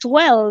I was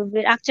 12,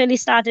 it actually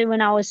started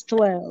when I was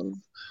 12.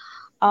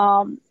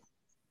 Um,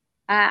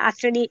 I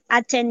actually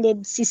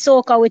attended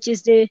SISOCA, which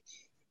is the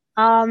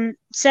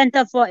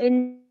Center for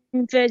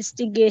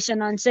Investigation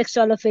on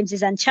Sexual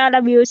Offenses and Child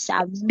Abuse.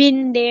 I've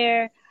been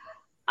there.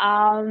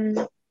 Um,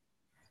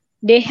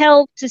 they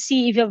help to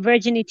see if your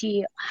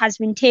virginity has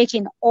been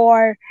taken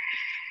or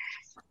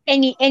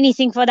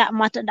anything for that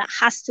matter that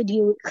has to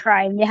deal with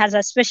crime. They have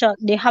a special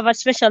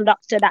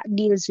doctor that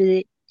deals with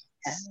it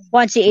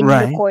once you're in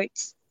the Right.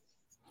 courts.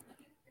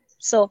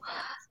 So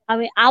I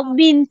mean, I've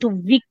been to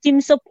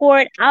victim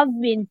support, I've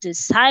been to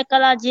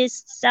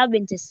psychologists, I've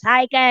been to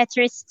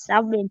psychiatrists,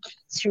 I've been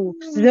through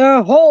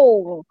the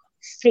whole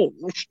thing.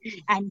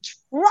 And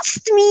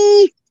trust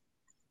me,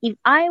 if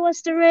I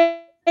was to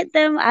rate them,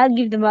 I'll give them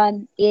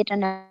an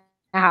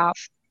 8.5.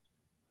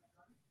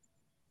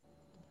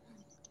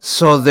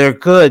 So they're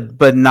good,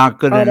 but not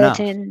good Out of enough.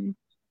 10.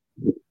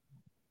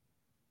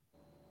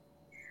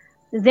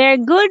 They're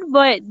good,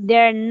 but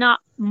they're not.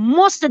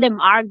 Most of them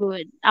are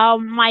good.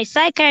 My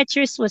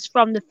psychiatrist was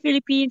from the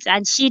Philippines,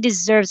 and she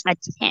deserves a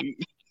 10.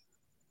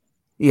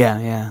 Yeah,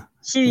 yeah,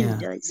 She really yeah.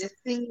 does.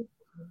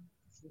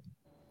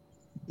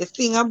 The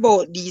thing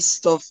about these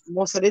stuff,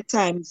 most of the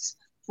times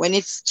when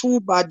it's too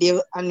bad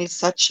and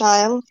it's a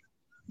child,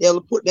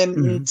 they'll put them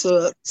Hmm.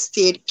 into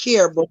state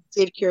care, but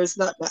state care is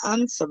not the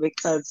answer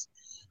because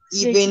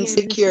State even care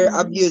is state the care same.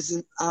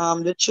 abusing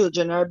the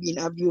children are being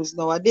abused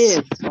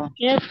nowadays. So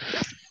Yep.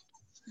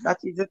 that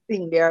is the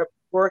thing. They are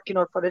working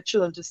out for the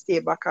children to stay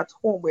back at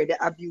home where the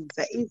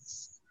abuser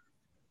is.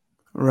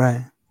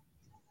 Right.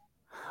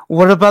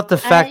 What about the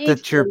And fact if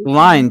that you're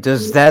blind?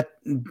 Does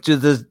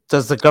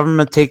the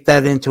government take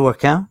that into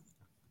account?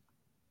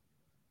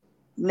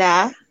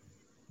 Nah,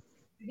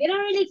 they don't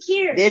really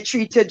care. they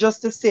treat you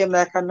just the same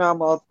like a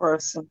normal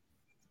person.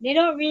 They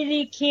don't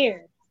really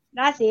care.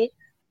 That's it.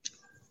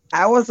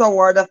 I was a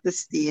ward of the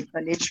state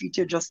and they treat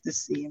you just the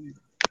same.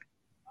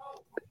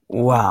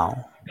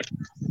 Wow.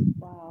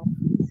 wow.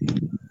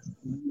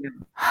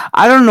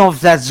 I don't know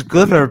if that's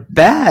good or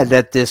bad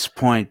at this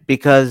point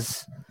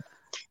because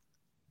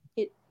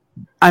It,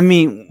 I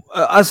mean,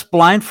 us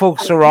blind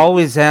folks are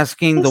always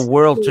asking the That's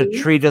world to true.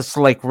 treat us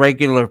like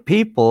regular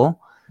people,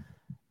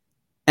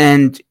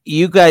 and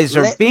you guys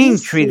are Let me being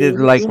treated say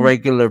like in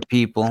regular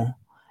people,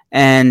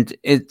 and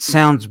it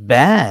sounds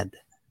bad.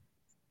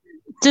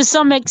 To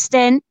some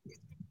extent,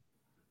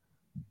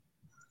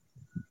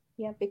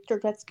 yeah, Victor,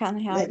 that's kind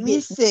of how let it me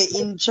is. say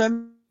in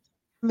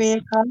Jamaica,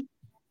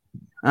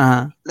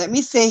 Uh-huh. let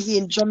me say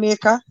here in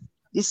Jamaica,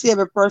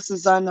 disabled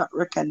persons are not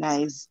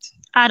recognized.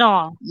 at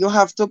all. You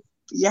have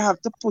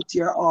to put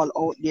your all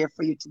out there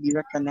for you to be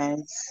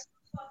recognized.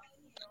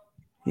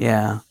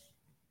 Yeah,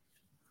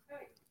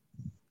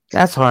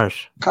 that's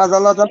harsh. Because a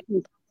lot of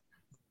people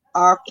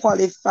are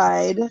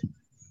qualified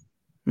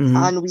Hmm.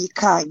 and we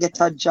can't get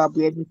a job.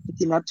 We're just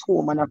sitting at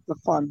home and have to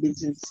fund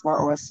business for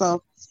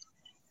ourselves.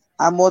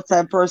 And most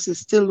time persons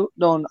still look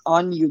down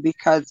on you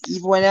because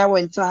even when I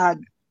went to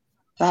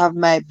have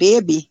my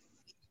baby,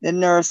 the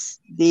nurse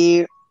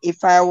they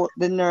if I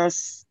the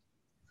nurse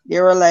they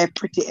were like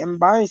pretty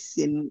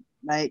embarrassing.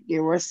 Like they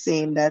were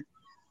saying that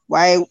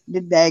why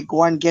did I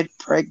go and get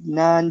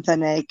pregnant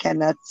and I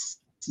cannot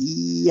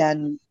see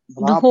and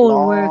blah The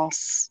whole blah.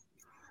 works.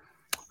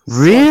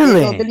 So they don't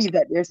Really? believe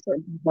that there's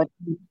certain things that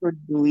you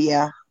should do,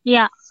 yeah.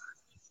 Yeah.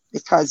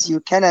 Because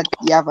you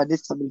have a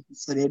disability,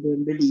 so they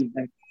don't believe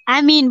that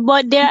I mean,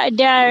 but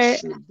you they're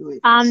should do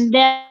it.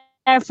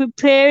 they're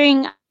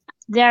preparing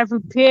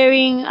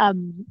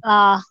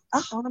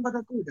Ah, ano ba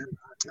na to?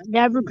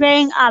 they're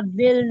preparing a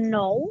bill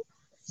now.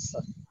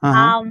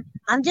 Uh-huh.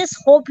 I'm just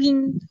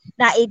hoping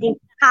that it is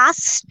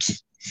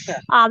passed.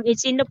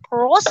 It's in the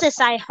process.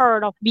 I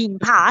heard of being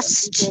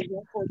passed,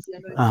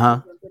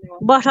 Uh-huh.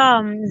 but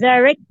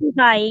they're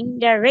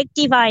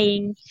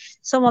rectifying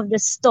some of the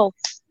stuff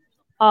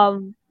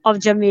of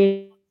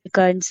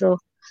Jamaican. So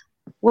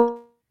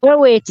we're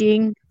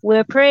waiting.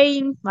 We're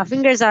praying. My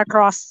fingers are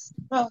crossed.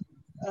 Oh,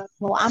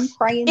 Well, I'm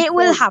praying It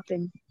will for you.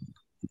 happen.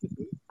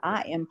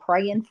 I am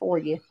praying for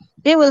you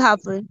It will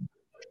happen.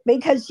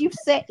 because you've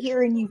sat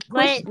here and you've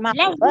But pushed my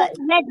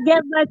button.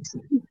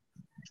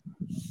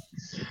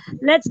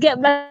 let's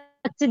get back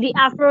to the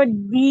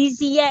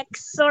aphrodisiac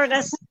sort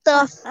of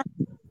stuff.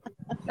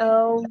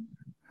 Um,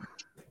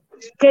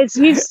 because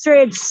we've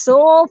strayed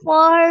so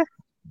far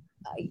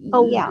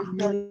Yeah.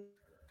 away.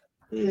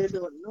 they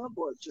don't know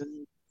about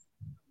Johnny.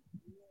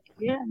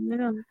 Yeah,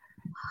 no.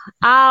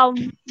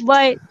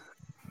 But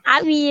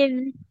I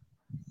mean,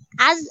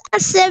 as I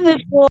said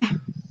before,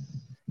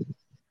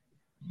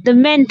 the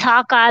men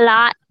talk a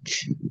lot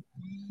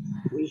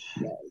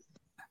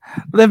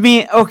Let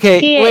me.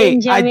 Okay, here in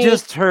wait. Jamaica.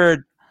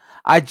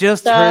 I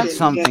just heard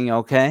something.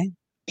 Okay,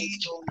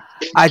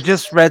 I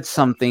just read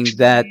something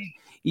that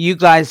you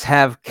guys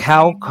have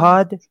cow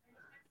cod.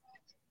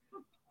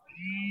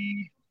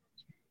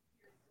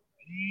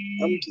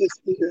 I'm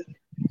just here.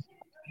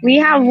 We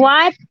have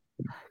what?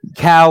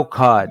 Cow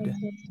cod.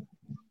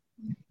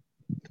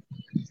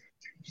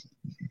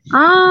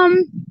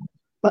 Um,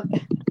 But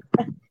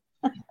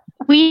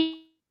we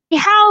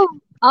have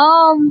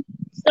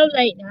stuff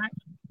like that.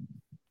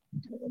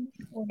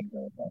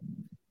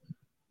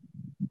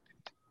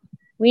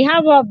 We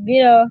have a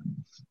bit of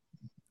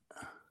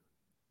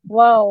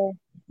whoa.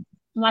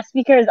 My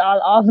speaker is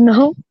all off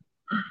now.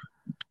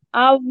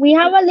 We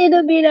have a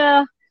little bit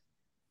of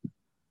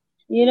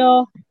you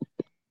know.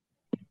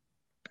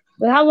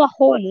 We have a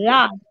whole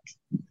lot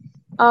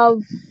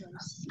of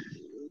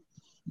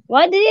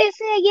what did it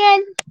say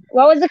again?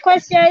 What was the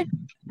question?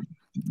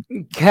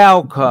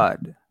 Cow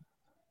cod.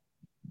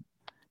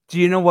 Do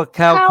you know what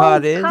cow Cow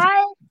cod is?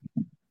 cod?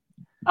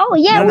 Oh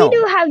yeah, No, we no.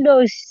 do have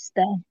those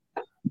stuff.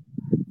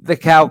 The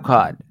cow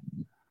cod.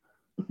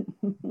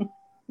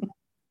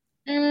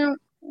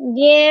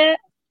 Yeah,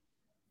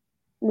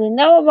 we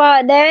know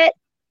about that.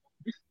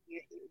 Yeah,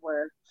 it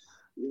works.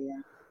 Yeah,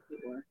 it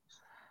works.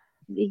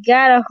 We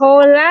got a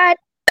whole lot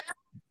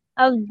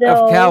of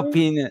Of cow those.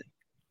 peanut.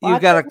 You watch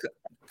got it. a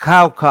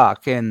cow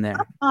cock in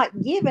there. I'm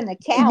not giving a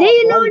Do cow a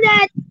you know blow.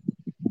 that?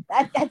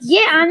 That's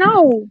Yeah, I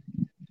know.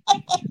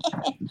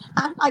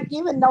 I'm not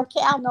giving no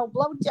cow no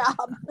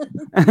blowjob.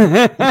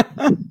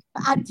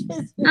 I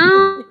just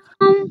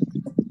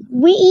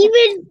We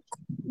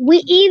we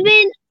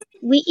even,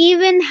 we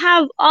even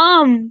have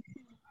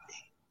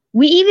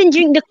we even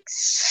drink the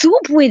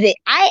soup with it.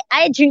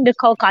 I drink the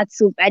coconut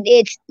soup and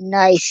it's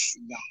nice.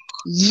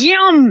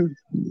 Yum,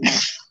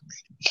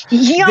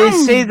 They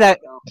say yum. that.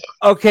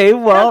 Okay,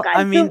 well,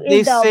 I Coconut soup mean,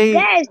 is the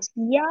best,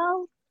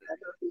 yo.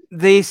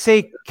 they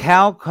say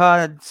cow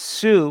cod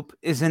soup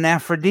is an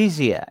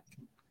aphrodisiac.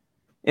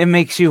 It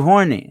makes you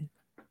horny.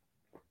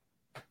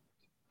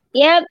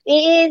 Yep,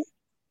 it is.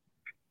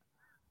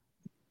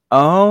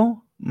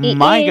 Oh It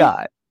my is.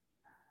 god.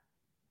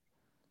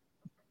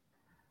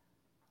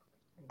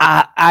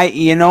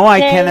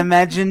 I can't Okay.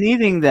 imagine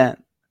eating that.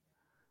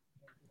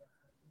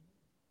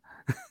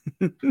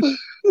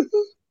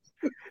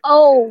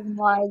 Oh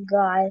my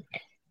god.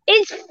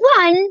 It's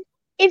fun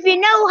if you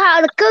know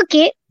how to cook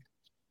it.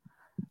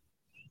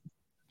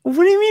 What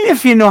do you mean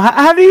if you know?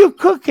 How do you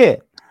cook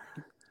it?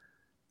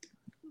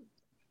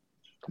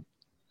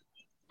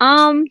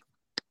 Um,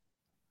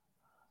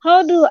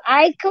 how do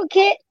I cook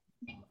it?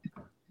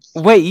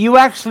 Wait, you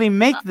actually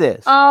make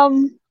this?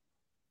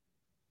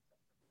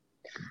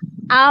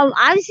 Um,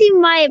 I've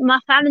seen my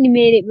family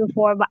made it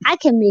before, but I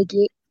can make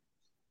it.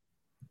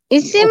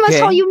 It's same as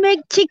how Okay, you make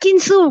chicken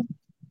soup.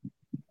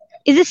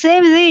 It's the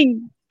same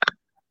thing,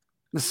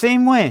 the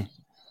same way.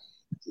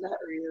 Not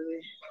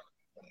really.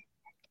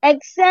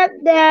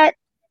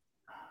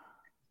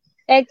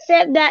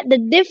 except that the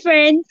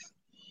difference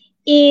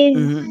is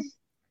Hmm.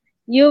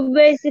 you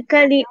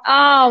basically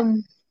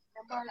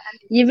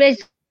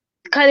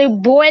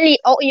boil it.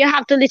 Oh, you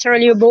have to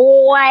literally boil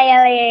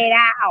it out.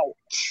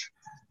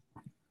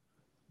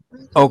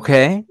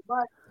 Okay.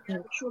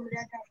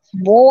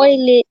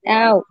 Boil it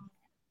out.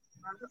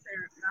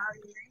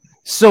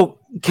 So,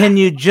 can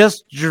you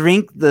just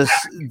drink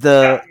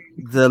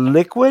the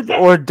liquid,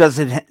 or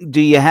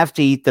do you have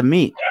to eat the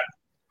meat?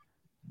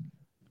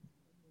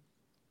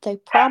 they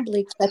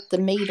probably cut the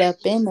meat up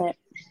in it,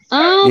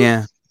 Um,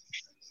 Yeah.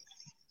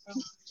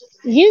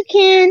 you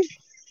can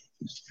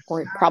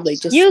or it probably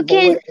just you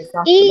can boils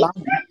off the eat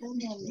bone.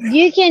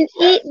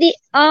 the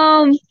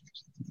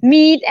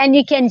meat and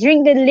you can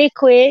drink the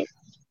liquid.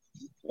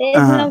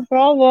 There's Uh-huh. no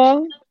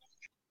problem.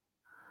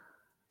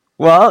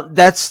 Well,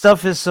 that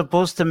stuff is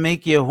supposed to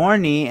make you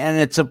horny, and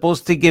it's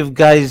supposed to give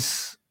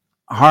guys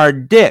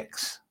hard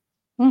dicks.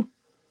 Hmm.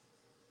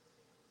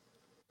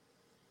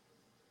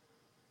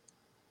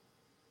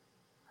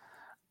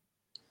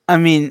 I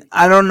mean,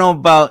 I don't know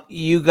about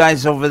you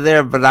guys over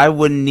there, but I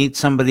wouldn't eat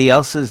somebody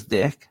else's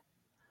dick.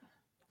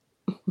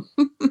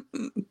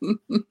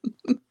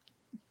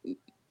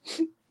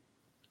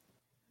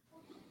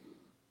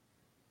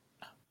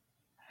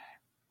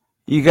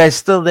 You guys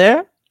still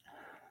there?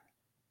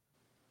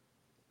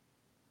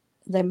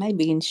 They may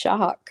be in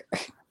shock.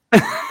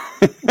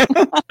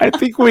 I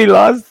think we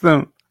lost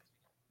them.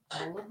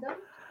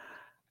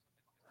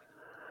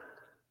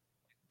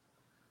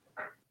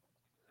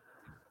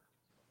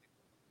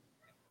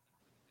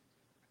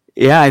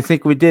 Yeah, I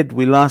think we did.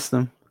 We lost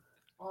them.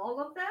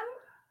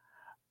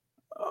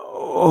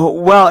 Oh,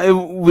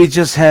 well, we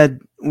just had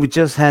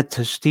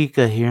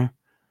Tashtika here,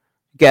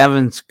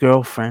 Gavin's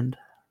girlfriend.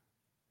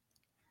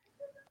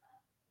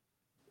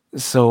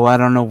 So I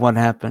don't know what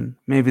happened.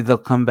 Maybe they'll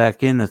come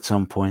back in at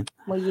some point.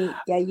 Well,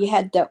 you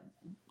had that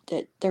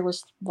there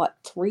was what,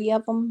 three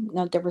of them?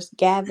 No, there was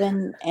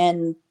Gavin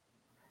and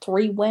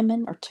three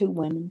women or two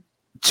women.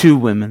 Two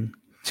women.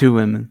 Two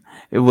women.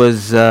 It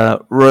was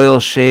Royal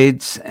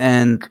Shades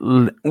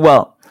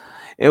well,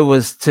 it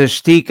was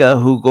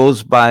Tashtika who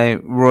goes by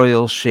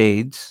Royal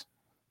Shades,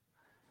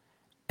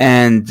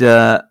 and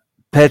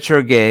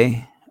Petra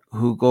Gay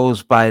who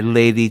goes by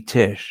Lady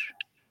Tish.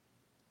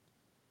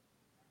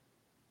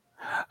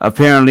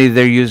 Apparently,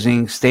 they're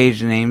using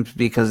stage names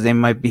because they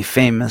might be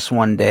famous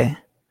one day.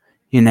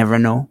 You never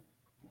know.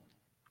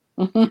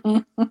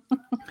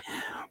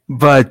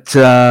 But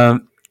I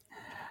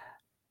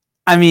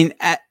mean,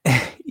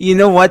 you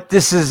know what?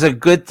 This is a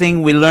good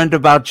thing we learned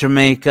about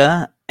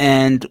Jamaica,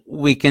 and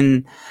we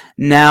can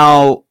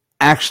now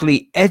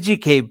actually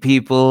educate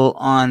people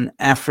on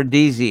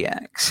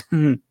aphrodisiacs.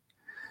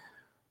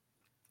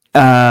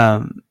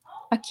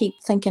 I keep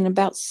thinking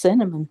about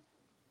cinnamon.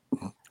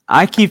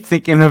 I keep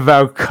thinking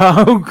about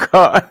cow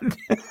cod.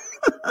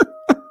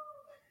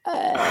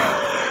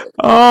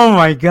 Oh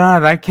my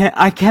god, I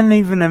can't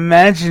even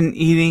imagine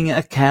eating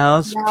a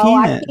cow's No, I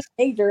penis.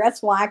 can't either.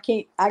 That's why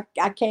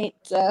I can't.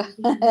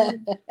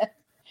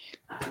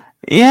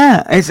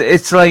 Yeah,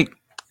 it's like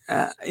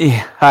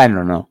yeah, I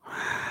don't know.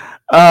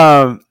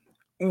 Um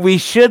we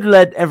should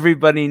let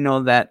everybody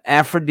know that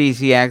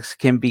aphrodisiacs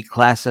can be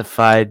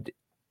classified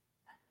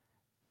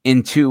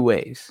in two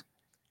ways.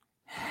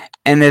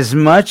 And as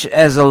much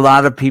as a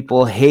lot of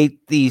people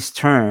hate these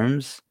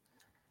terms,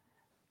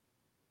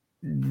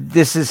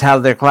 this is how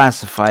they're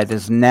classified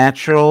as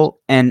natural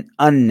and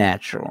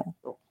unnatural.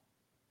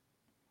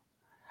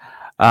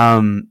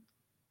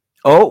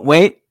 Oh,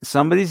 wait,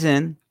 somebody's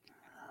in.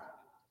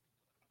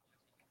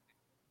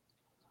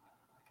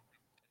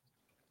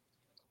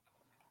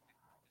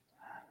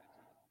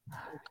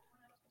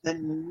 The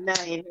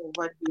nine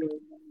over there.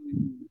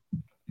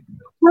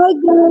 Hi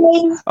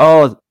guys.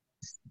 Oh,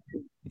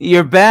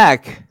 you're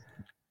back.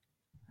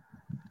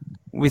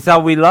 We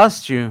thought we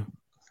lost you.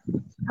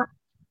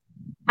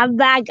 I'm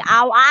back.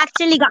 I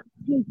actually got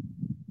kicked.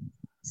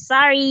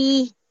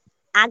 Sorry.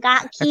 I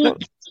got It's, o-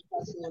 kicked.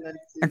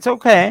 it's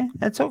okay.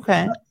 It's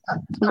okay.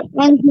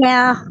 And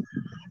yeah.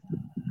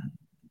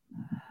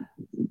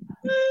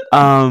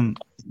 Um,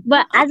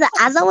 But as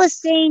I was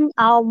saying,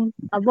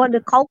 about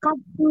the cow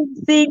food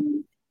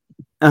thing,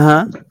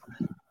 uh-huh.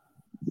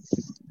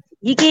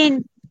 you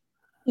can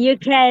you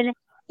can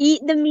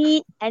eat the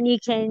meat and you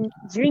can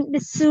drink the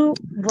soup.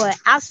 But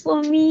as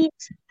for me,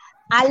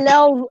 I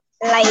love,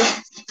 like,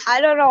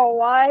 I don't know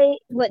why,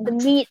 but the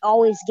meat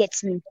always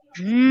gets me.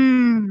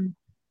 Mm.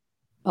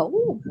 Well,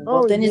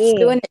 Oh then it's yeah,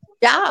 doing its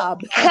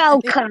job.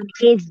 cow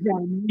is the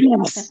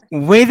best.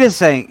 Wait a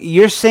second.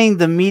 You're saying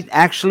the meat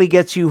actually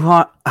gets you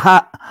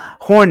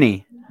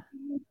horny.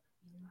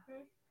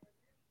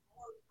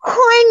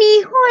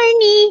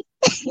 Horny.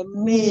 The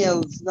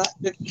males, not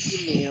the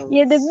females.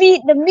 Yeah,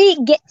 the meat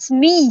gets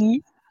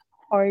me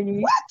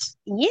horny.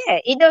 Yeah,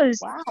 it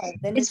does. Wow,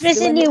 then it's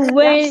doing Especially its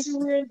when, That's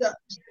weird.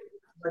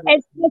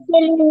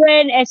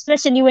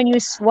 especially when you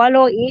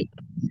swallow it.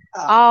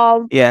 Ah,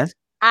 Um, Yes.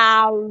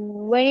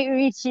 when it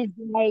reaches,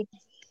 like,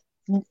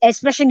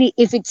 especially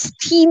if it's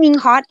steaming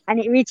hot and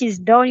it reaches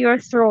down your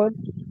throat,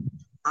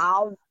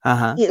 um,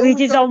 Uh-huh. it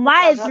reaches on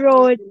my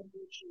throat.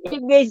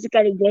 It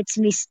basically gets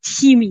me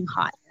steaming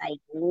hot. Like,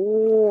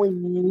 oh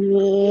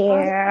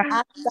yeah,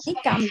 I think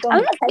I'm I'm going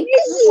to not take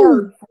your crazy.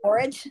 word for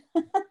it.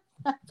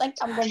 I think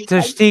I'm going to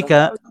take your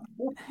Tashtika, word.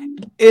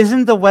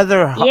 isn't the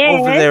weather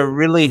over Yes, there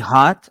really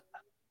hot?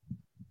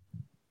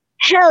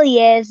 hell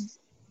yes.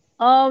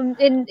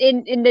 In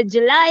the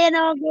July and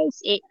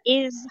August, it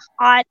is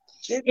hot.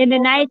 In the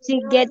nights,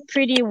 it get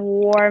pretty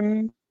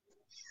warm.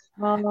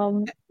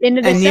 In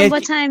the And December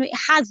yet time, it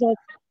has a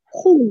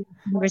cool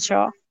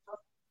temperature.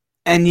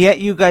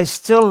 you guys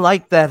still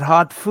like that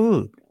hot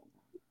food.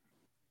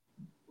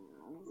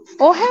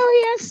 Oh hell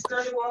yes!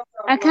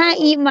 I can't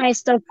eat my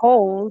stuff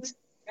cold.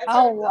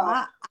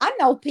 Oh, I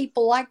know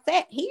people like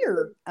that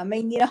here. I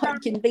mean,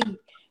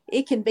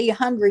 it can be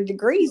 100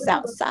 degrees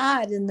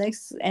outside, and they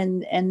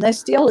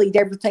still eat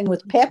everything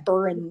with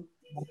pepper and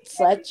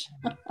such.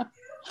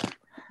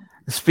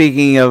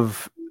 Speaking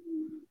of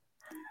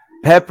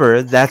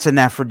pepper, that's an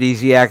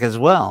aphrodisiac as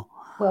well.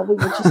 Well, we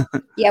were just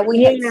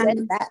we had Yeah,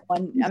 said that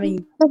one. I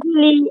mean,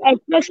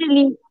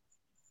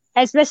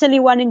 especially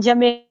one in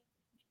Jamaica, we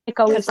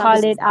call it because I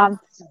was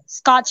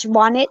Scotch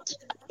bonnet.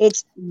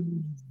 It's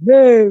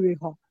very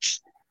hot.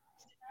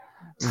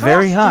 Trust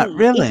Very me, hot, if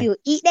you really.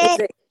 eat is that,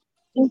 it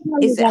you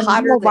is it got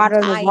hotter more than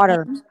bottles of cayenne?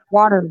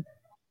 water.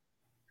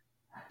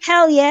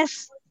 Hell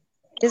yes.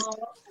 It's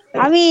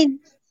I mean,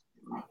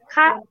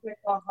 ca-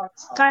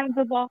 cayenne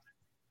pepper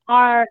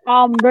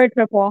or bird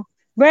pepper.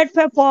 Bird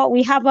pepper.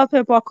 We have a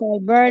pepper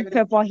called bird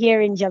pepper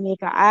here in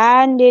Jamaica,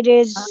 and it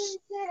is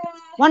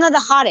one of the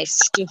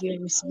hottest, if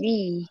you ask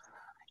me.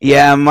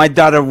 Yeah, my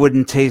daughter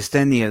wouldn't taste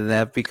any of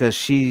that because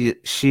she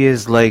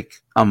is like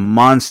a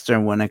monster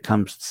when it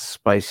comes to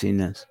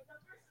spiciness.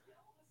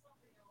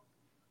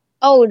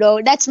 Oh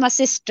no, that's my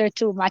sister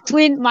too. My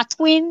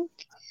twin.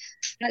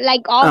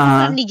 Like all the Uh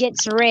huh. family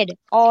gets red,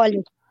 all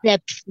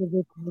except for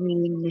the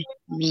queen.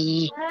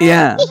 Me.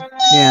 Yeah,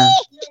 yeah.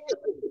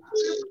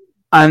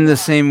 I'm the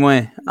same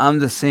way. I'm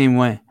the same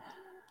way.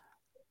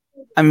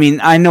 I mean,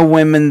 I know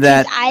women Cause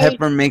that I,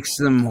 pepper makes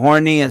them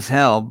horny as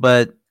hell,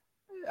 but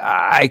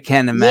I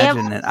can't yep.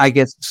 imagine it. I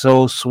get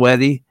so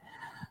sweaty.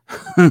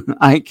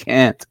 I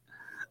can't.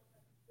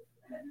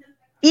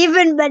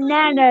 Even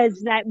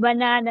bananas, like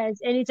bananas,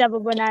 any type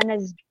of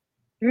bananas,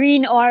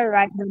 green or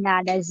red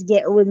bananas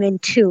get women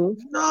too.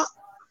 No,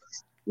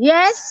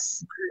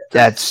 Yes.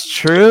 That's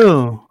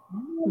true.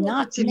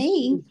 Not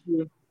me.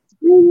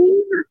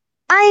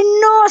 I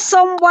know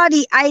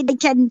somebody. I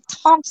can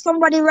talk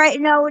somebody right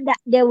now that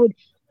they would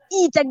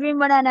eat a green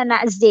banana, and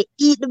as they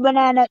eat the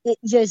banana, it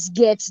just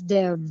gets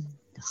them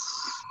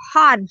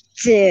hot.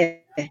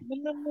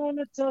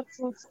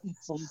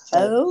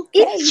 It's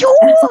Okay.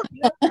 true.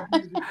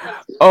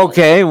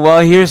 Okay,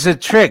 well, here's a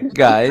trick,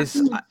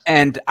 guys.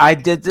 And I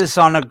did this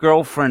on a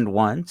girlfriend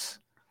once.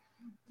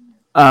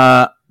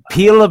 Uh,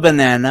 Peel a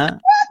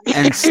banana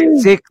and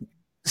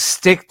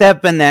stick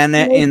that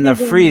banana Oh in my the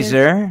goodness.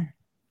 freezer.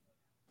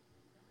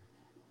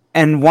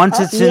 And once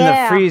Oh, it's in the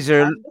Yeah.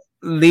 freezer,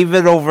 leave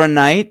it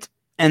overnight,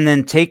 and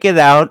then take it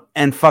out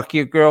and fuck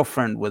your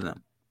girlfriend with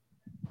them.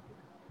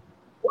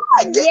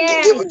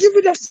 Yes. give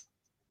me the.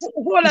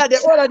 Hold on, there,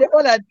 hold on, there,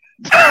 hold on.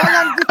 How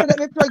long did you let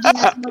me plug in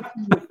this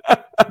machine?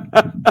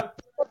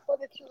 What for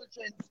the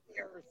children's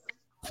ears?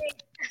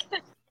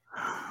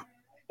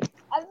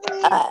 I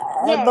mean,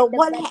 yeah, but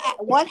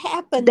what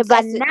the happens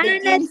as it banana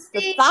begins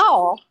to stick.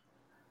 thaw?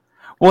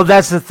 Well,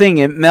 that's the thing.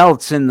 It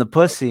melts in the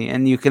pussy,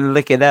 and you can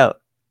lick it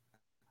out.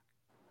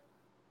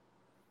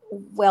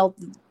 Well,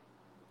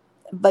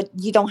 but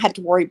you don't have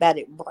to worry about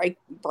it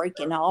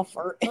breaking off,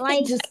 or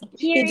Like it just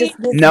gets here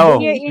No,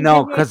 gooey. in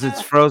no, because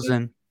it's Jamaica.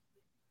 frozen.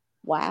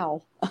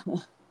 Wow.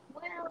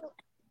 Well,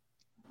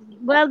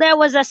 well, there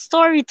was a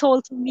story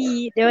told to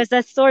me. There was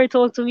a story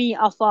told to me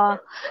of a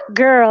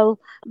girl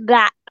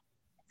that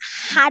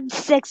had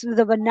sex with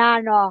a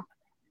banana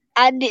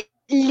and it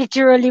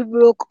literally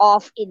broke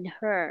off in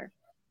her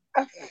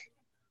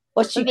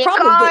Well, she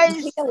probably didn't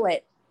because peel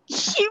it.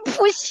 she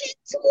pushed it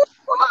too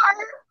far.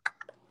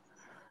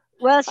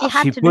 Well, she She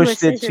had to do a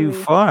pushed it too surgery.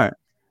 far.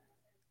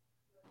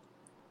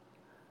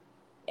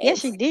 Yeah,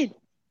 she It's did.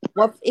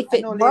 well, if I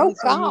it know ladies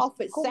broke who use off,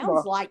 it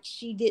sounds cucumber. like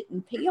she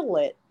didn't peel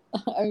it.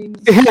 I mean,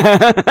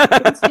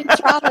 she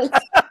tried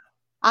to.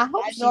 I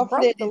hope I she know of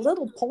broke the ladies.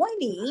 little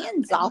pointy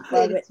ends I know off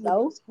of ladies it, who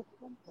though. use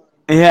cucumber.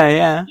 Yeah,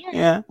 yeah, Yeah.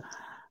 yeah.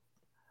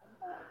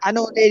 I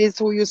know ladies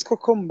who use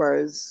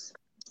cucumbers.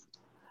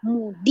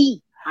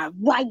 Moody.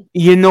 Alright.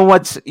 You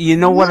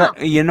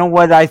know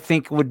what I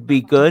think would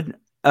be good?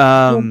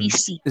 Let me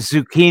see.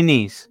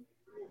 Zucchinis.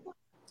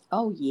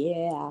 Oh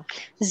yeah.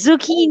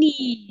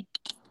 Zucchini.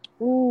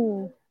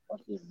 Ooh.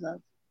 What is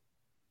that?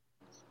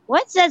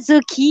 What's a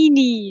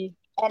zucchini?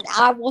 And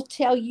I will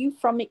tell you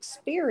from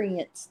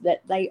experience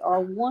that they are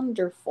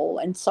wonderful,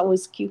 and so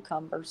is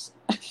cucumbers.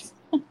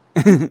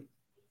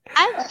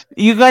 I've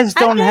You guys I've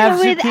don't heard have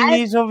of it.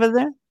 zucchinis over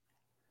there?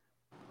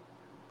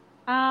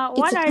 It's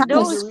What a are kind of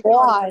Puerto those?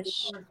 Rico has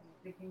squash. it.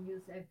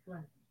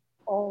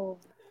 Oh,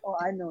 oh,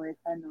 I know it.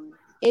 I know it.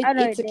 I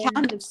know It's it a then.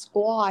 kind of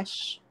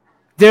squash.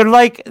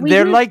 We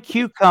They're use like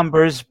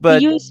cucumbers, we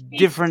but use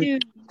peach too.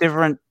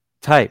 different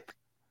type.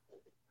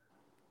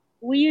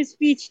 We use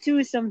peach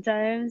too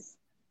sometimes.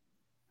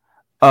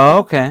 Oh,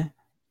 okay.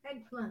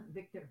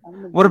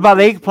 I'm not What going about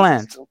to use this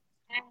eggplant? stuff.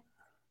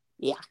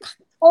 Yeah.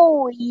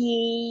 Oh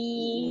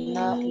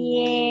Not, I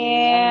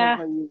yeah.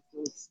 never use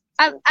this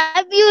I've stuff.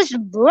 I've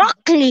used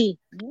broccoli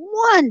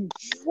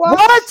once. What?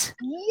 What?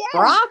 Yes.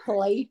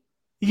 Broccoli.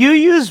 You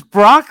use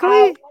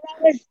broccoli?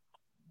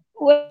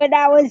 When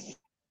I was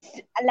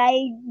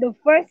like the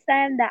first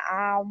time that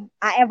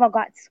I ever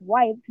got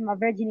swiped, my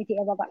virginity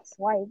ever got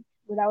swiped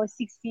when I was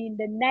 16.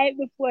 The night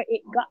before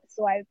it got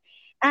swiped,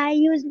 I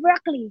used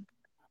broccoli.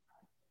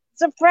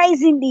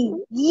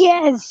 Surprisingly,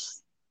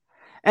 yes.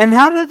 And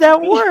how did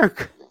that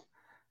work?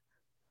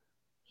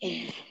 I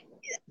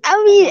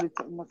I mean, told it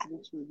to most of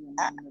the children.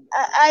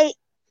 I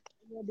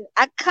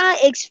I, I can't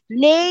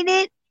explain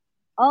it.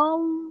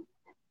 Um,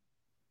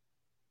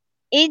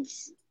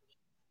 it's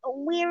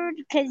weird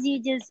because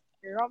you just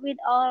rub it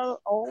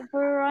all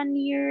over on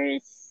your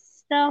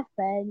stuff,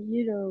 and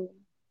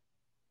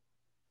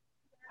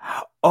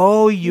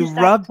Oh, you you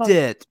start rubbed coming.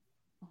 it.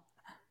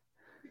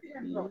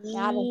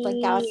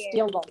 I Yeah.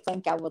 still don't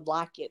think I would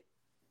like it.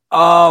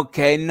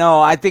 Okay,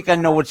 no, I think I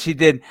know what she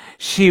did.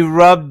 She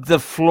rubbed the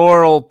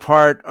floral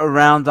part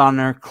around on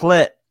her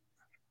clit,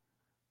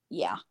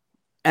 Yeah.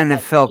 and it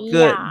felt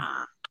good.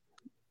 Yeah.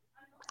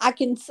 I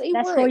can see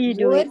That's where how it you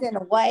do would it. in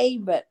a way,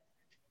 but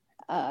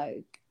uh,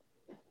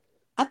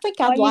 I think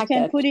Or I'd you like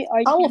can a put it, or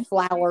you can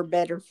put it. cauliflower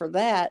better for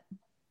that.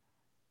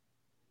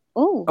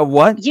 Oh, A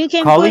what? you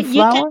can put,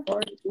 you can Cauliflower?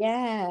 Or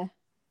yeah,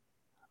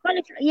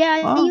 cauliflower. Yeah,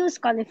 I Oh, use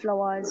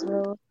cauliflower as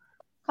well.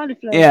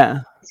 Cauliflower is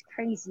yeah.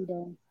 crazy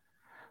though.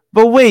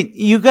 But wait,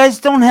 you guys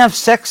don't have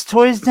sex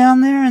toys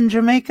down there in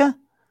Jamaica?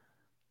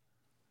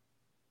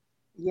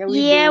 Yeah,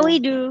 we Yeah, we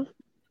do. do.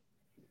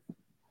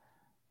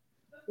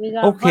 We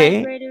got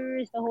Okay.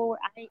 vibrators. The whole.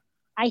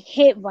 I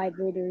hate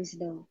vibrators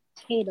though.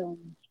 Hate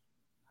them.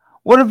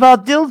 What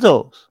about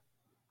dildos?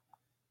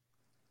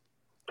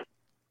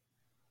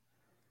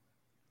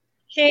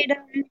 Hate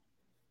them.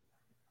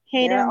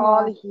 Hate They're them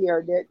all raw.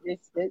 here.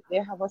 They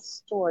have a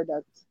store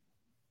that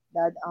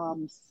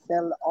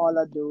sell all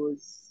of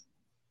those,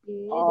 Yeah,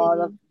 they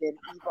all of do. them,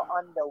 even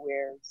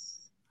underwears.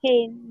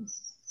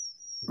 Hens.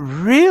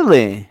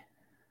 Really?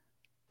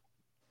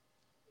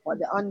 But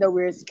the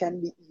underwears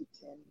can be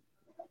eaten.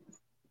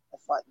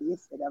 That's what they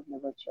said. I've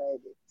never tried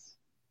it.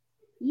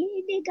 Yeah,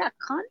 they got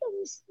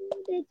condoms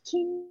that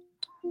can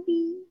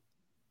be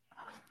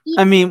eaten.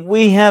 I mean,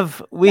 we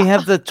have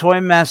the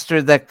toy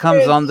master that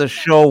comes on It's the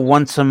show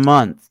once a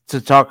month to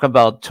talk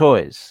about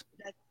toys.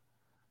 that,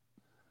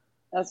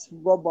 that's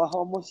rubber.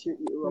 How much you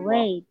eat rubber?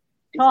 Wait,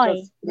 It's toy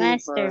just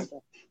master.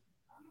 flavored.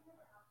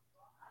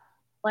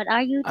 What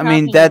are you I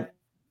mean, talking that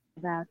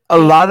about? a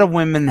lot Flavor. of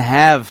women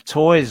have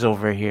toys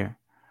over here.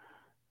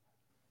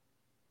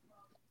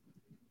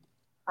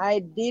 I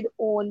did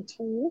own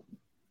two.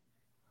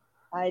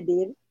 I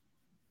did.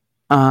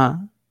 Uh-huh.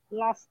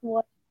 Last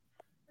one.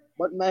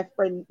 But my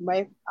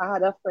I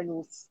had a friend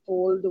who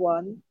stole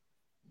one,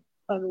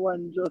 and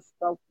one just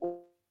stopped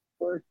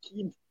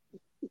working.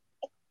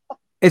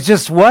 It's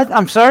just what?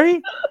 I'm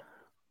sorry?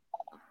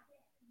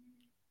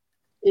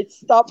 It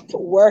stopped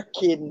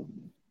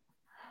working,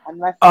 and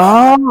my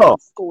Oh,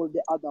 friend stole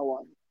the other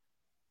one.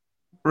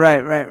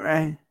 right, right,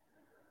 right.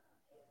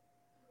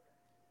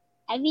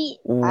 I mean,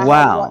 I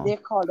had what Wow. they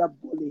call a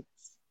bullet.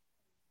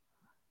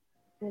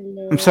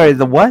 I'm sorry,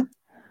 the bullet. what?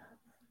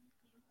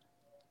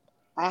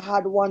 I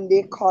had one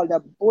they called a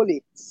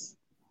bullet.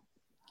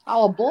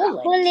 oh, a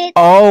bullet. Bullet.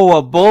 Oh,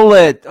 a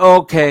bullet.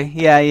 Okay.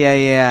 Yeah, yeah,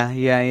 yeah,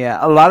 yeah, yeah.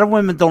 A lot of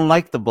women don't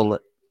like the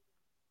bullet.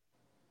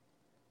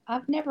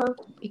 I've never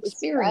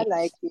I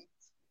like experienced. it.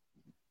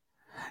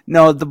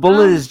 No, the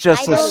bullet is I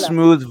just a I don't. like.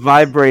 smooth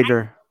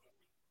vibrator.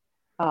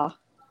 Uh,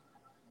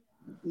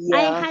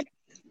 I Yeah. had.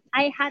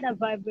 I had a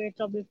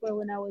vibrator before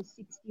when I was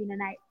 16,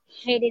 and I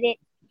hated it.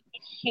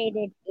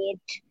 Hated it.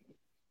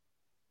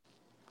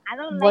 I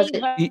don't was like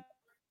it? Y-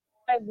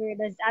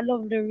 vibrators. I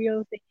love the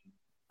real thing.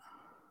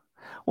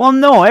 Well,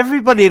 no, I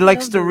everybody love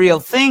likes the the real real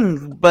thing.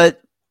 thing,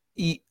 but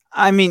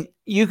I mean,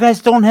 you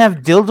guys don't have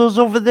dildos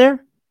over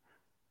there?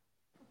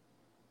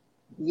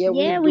 Yeah,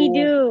 we Yeah, we do.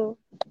 do.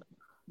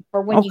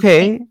 For when you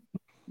can't, Okay.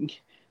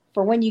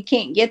 for when you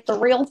can't get the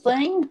real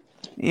thing?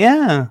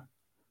 Yeah.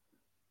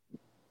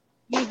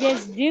 You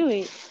just do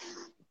it,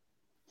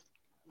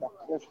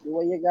 Just do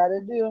what you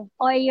gotta do.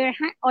 or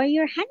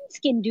your hands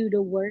can do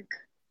the work.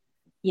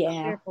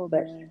 Yeah, Careful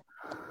but there.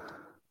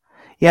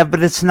 Yeah,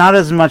 but it's not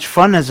as much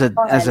fun as a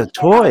fun, yeah.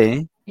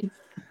 toy.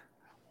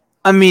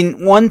 I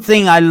mean, one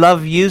thing I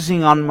love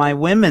using on my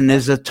women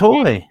is a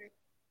toy.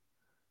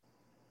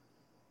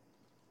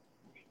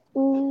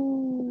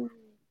 Ooh,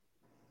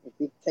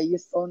 Victor, you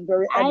sound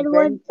very I'd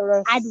want.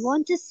 I'd adventurous.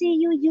 want to see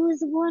you use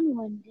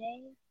one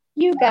day.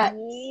 You got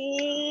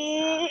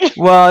Yeah.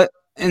 Well,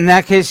 in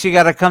that case, you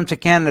got to come to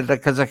Canada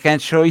because I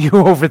can't show you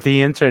over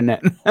the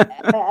internet.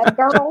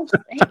 girls.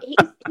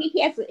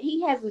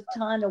 He has a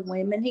ton of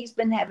women. He's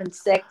been having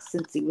sex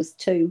since he was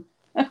 2.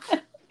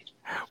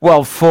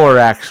 Well, four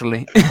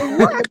actually.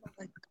 What?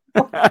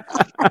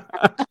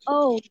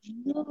 Oh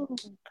no.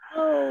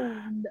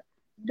 Oh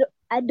no.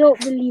 I don't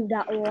believe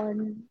that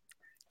one.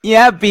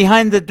 Yeah,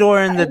 behind the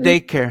door in the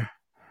daycare.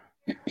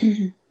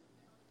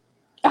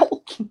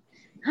 Oh,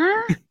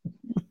 Huh?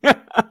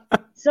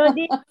 So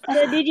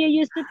did you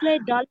used to play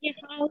Dolly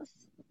House?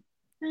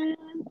 Uh,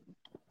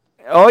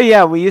 Oh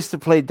yeah, we used to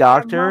play or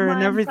doctor Mama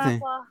and and everything.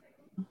 Papa?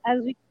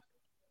 As we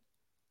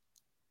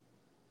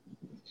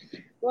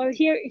well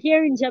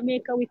here in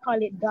Jamaica we call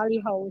it Dolly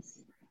House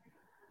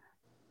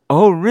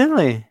Oh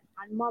really?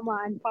 and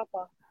Mama and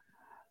Papa.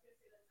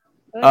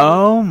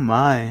 Oh Really?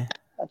 my.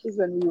 That is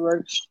when we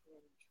were.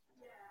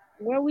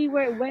 Where we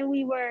were when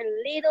we were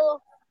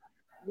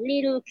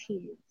little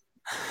kids.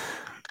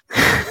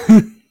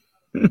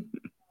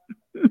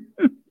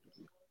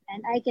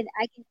 And I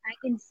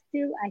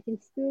can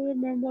still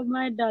remember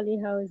my Dolly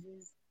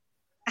houses.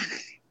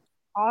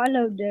 All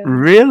of them.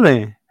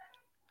 Really?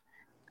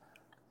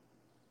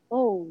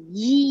 Oh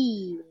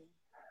yeah.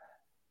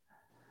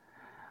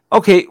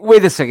 Okay,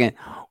 wait a second.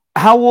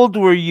 How old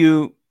were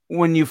you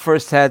when you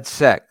first had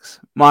sex,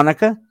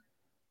 Monica?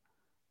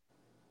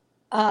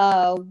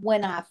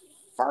 when I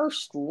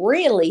first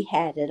really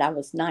had it, I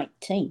was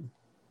 19.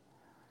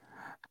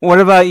 What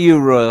about you,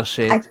 Royal I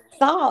Shade?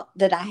 thought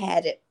that I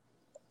had it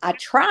I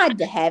tried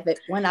to have it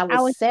when I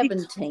I was was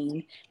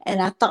 17,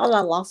 and I thought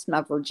I lost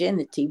my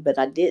virginity, but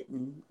I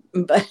didn't.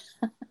 But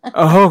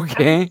I was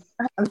Okay.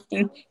 I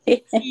mean,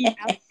 16.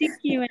 I was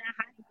 16 when I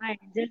had mine.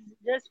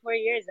 Just 4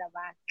 years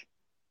back,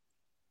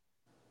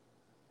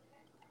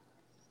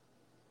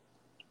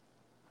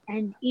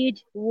 and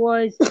it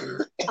was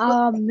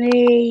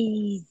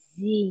amazing.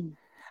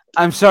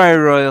 I'm sorry,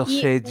 Royal It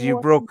Shades. You was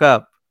broke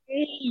up.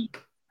 great.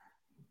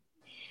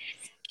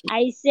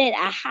 I said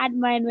I had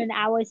mine when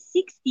I was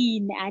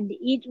 16, and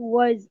it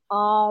was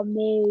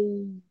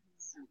amazing.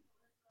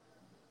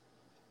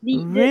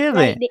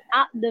 Really?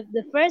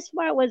 The first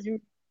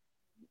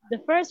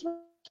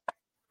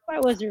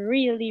part was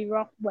really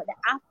rough, but the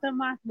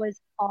aftermath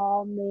was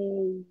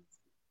amazing.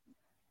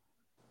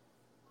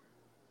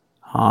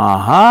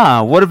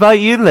 Aha. What about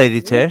you,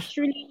 Lady Tish?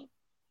 Literally,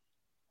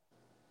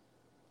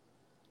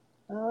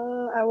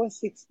 I was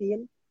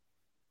 16.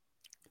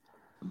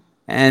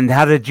 And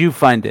how did you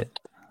find it?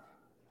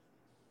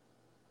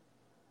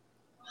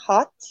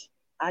 Hot,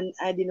 and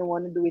I didn't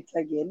want to do it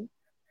again.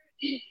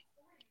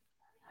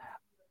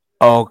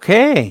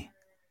 Okay.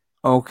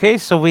 Okay,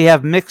 so we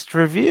have mixed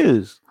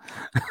reviews.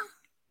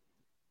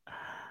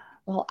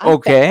 well, I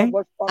felt But Okay.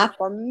 but for, I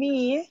for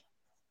me,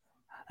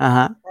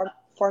 Uh-huh.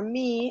 for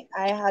me,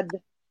 I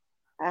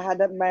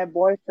had my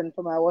boyfriend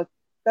from I was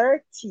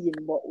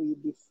 13, but we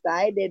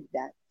decided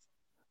that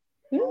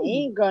I mm,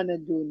 ain't gonna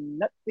do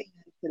nothing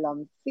until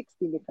I'm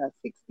 16 because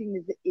 16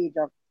 is the age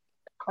of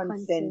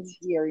consent consent.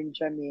 here in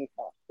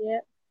Jamaica. Yeah.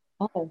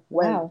 oh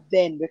Well, wow,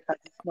 then because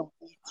it's not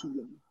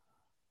 18.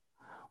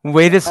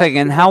 Wait a But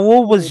second. in a How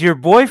old school, was your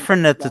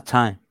boyfriend at the that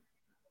time?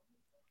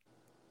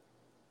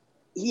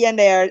 he and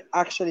I are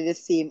actually the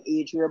same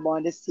age. We were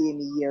born the same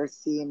year,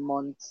 same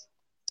month.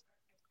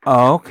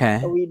 Oh,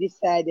 So okay. we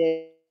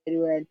decided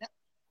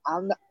I'm not gonna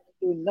do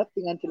nothing until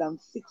I'm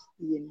 16.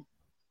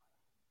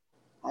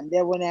 And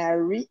then when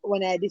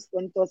I just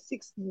went to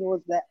 16, it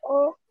was like,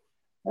 oh,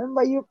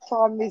 remember you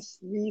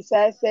promised me. So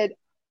I said,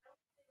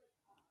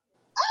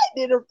 I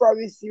didn't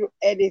promise you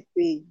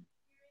anything.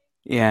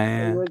 Yeah,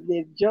 So he yeah. was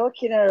there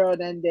joking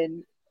around, and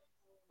then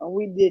when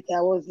we did,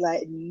 I was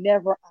like,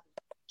 never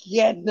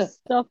again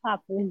Stuff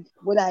happened.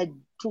 would I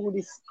do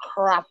this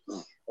crap.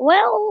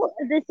 Well,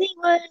 the thing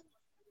was,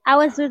 I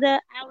was with a,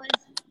 I was,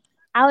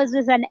 I was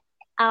with an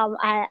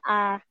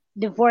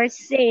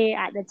divorcee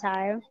at the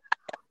time.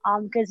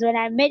 Because when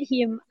I met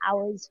him, I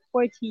was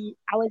 40.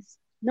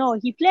 No,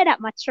 he played at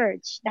my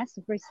church. That's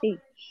the first thing.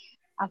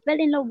 I fell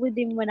in love with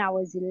him when I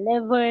was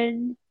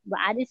 11, but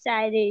I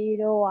decided, you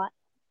know what,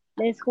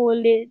 let's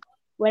hold it.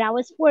 When I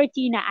was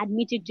 14, I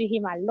admitted to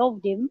him I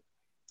loved him.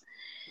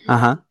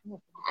 Uh-huh.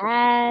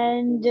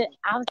 And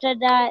after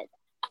that,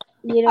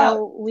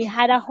 Ah, we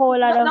had a whole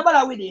lot not of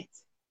bother with it.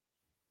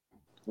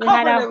 we Come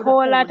had a on with the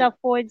whole lot phone. of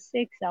phone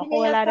sex, a Give me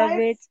whole your lot of size.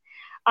 it,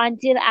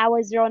 until I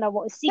was around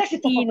about Take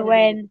it off of 16 the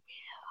bed.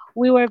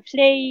 when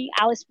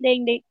I was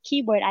playing the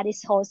keyboard at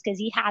his house because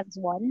he has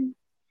one.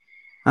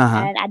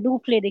 Uh-huh. And I do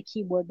play the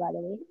keyboard, by the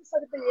way.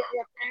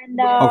 And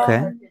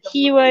Okay.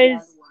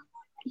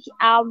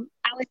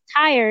 I was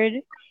tired.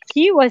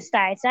 He was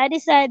tired, so I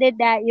decided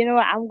that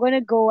I'm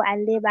gonna go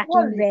and lay back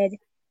in bed.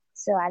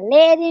 So I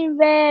laid in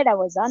bed. I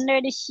was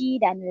under the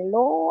sheet, and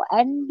lo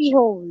and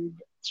behold,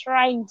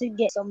 trying to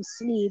get some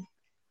sleep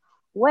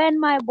when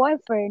my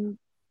boyfriend,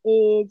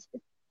 age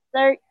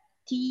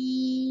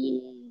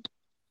 35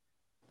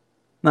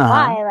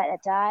 Uh-huh. at the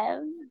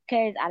time,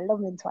 because I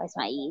love him twice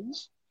my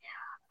age.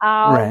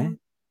 Right. Um,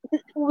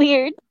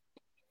 weird.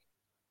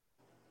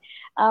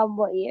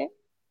 What year?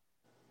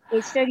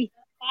 Age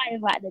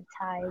 35 at the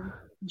time.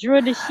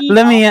 Drew the sheet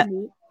Let off me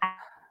me. I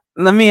drew it back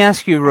let me and we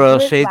ask were you, playing Royal a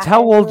bit of Shades,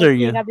 how sheet old are war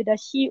you?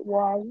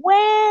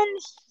 when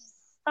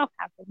stuff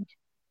happened.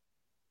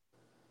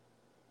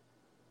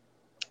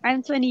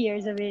 I'm 20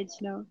 years of age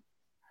now.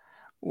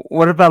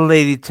 What about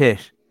Lady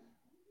Tish?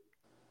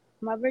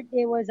 My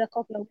birthday was a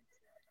couple of weeks.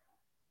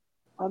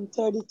 I'm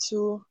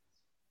 32.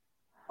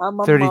 I'm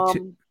a 32.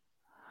 mom.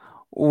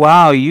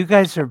 Wow, you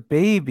guys are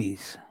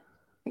babies.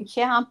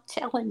 yeah, I'm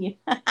telling you.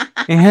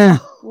 Yeah.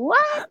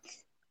 What?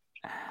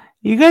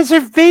 You guys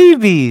are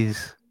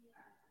babies.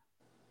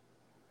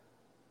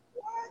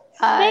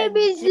 uh,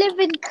 Babies live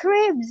in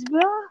cribs,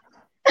 bro.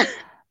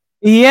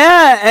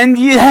 Yeah, and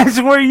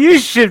that's where you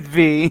should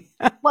be.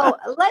 well,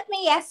 let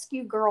me ask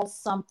you girls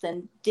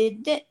something.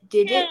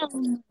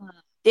 Damn.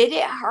 Did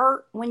it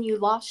hurt when you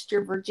lost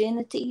your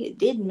virginity? It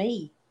did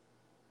me.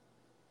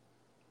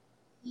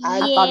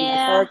 I I thought he it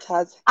was Yeah, hurt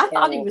as I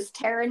thought he hell. was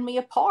tearing me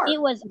it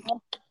apart. was.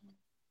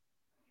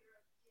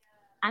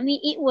 I mean,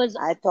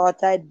 I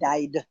thought I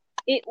died.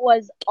 it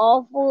was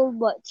awful,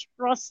 but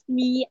trust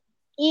me,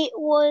 it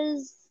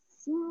was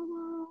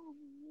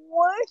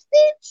worth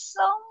it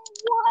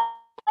somewhat.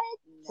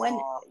 When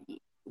No,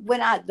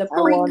 the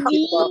I To want precursor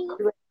it back. me,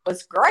 to it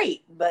was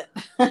great, but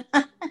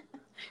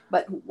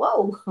but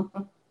whoa.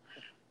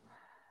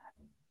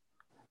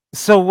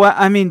 So what?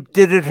 I mean,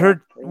 did it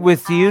hurt Exactly.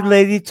 with you,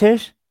 Lady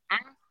Tish? I,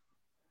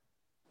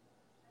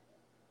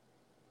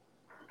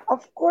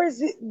 Of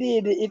course it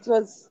did.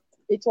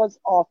 it was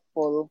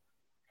awful.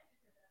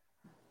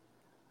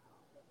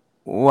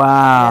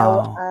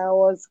 And Wow. I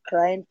was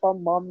crying for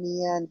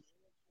mommy and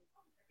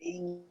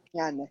thing, and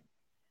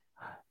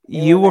they were like,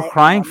 You were "Mommy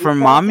crying can't for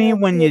help mommy you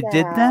when you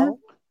did now." that?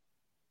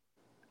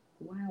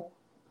 Wow.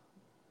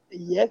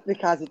 Yes,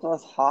 because it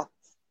was hot.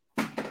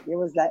 It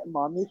was like,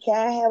 "Mommy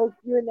can't help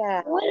you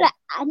Well, now."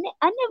 I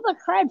never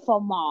cried for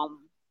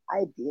mom.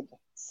 I did.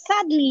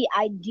 Sadly,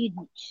 I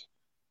didn't.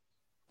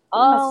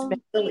 It must have been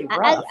Um, really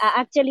rough.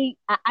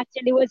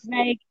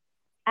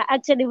 I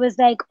actually was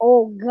like,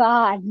 oh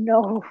God,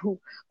 no,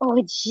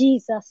 oh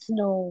Jesus,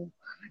 no.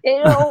 You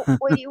know,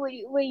 when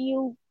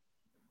you,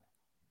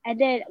 and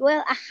then,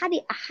 well, I had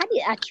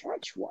it at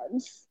church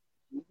once,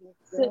 Yeah,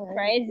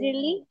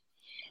 surprisingly,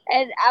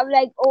 and I'm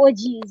like, oh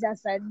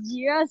Jesus, and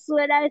just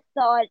when I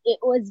thought it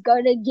was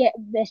gonna get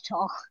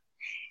better,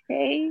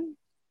 hey.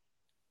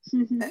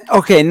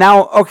 Okay,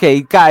 now,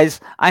 okay, guys,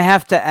 I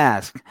have to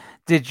ask: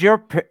 did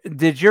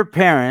your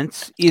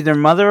parents, either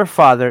mother or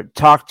father,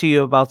 talk to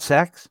you about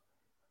sex?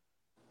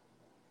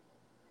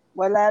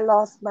 well, I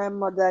lost my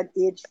mother at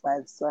age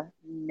 5, so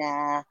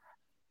nah.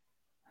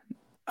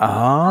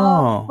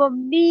 Um, Oh, for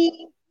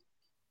me,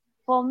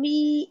 for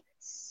me,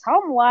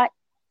 somewhat,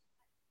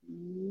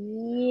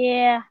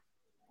 yeah.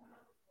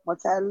 But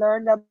I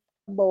learned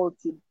about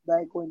it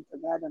by going to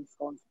guidance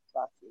council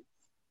classes.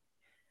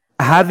 So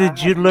how I did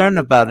had you learn knowledge.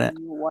 about I it?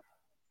 knew what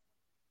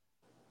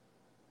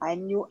I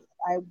knew.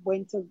 I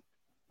went to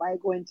by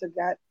going to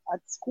get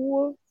at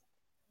school,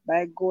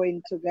 by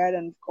going to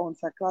guidance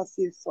council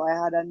classes. So I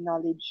had a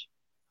knowledge.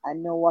 I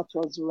know what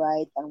was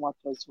right and what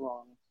was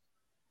wrong.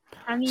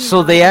 I mean,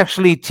 So they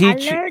actually I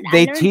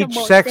they learned teach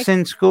about sex sex.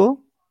 in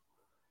school?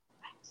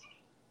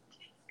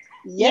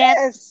 Yep,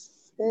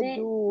 Yes, they they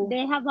do.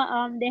 they have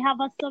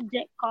a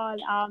subject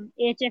called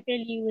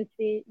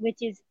HFLE, which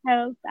is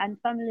Health and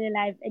Family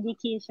Life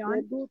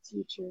They Education, do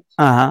teach it.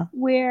 Uh-huh.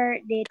 where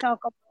they talk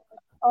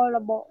about all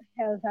about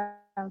health and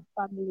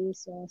family, so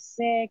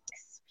sex,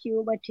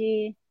 puberty,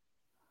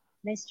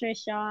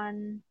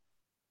 menstruation,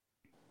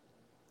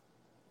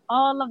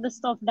 all of the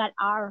stuff that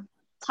are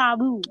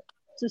taboo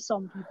to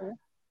some people.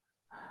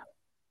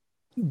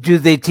 Do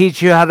they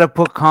teach you how to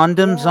put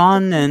They condoms have to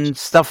on teach. and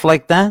stuff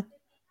like that?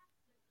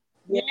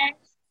 Yep,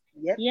 Yes,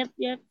 yep,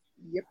 yep.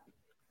 yep.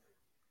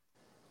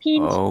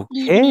 Pinch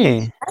ED.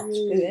 Okay.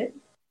 That's good.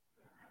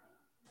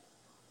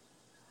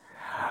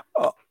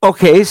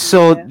 Okay,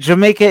 so Yeah.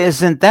 Jamaica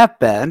isn't that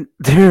bad.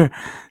 There,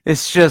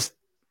 it's just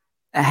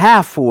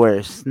half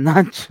worse,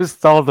 not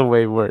just all the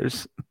way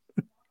worse.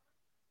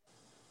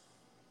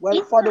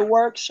 Well, It's for the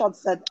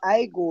workshops that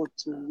I go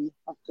to, we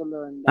have to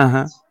learn that.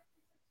 Uh-huh.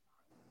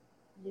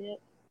 yeah.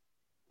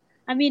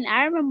 I mean,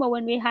 I remember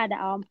when we had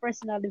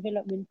personal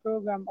development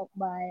program up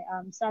by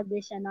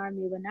Salvation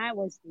Army when I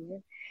was there,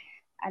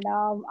 and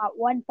at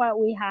one point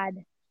we had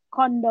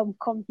condom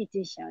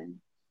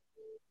competition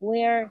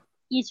where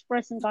each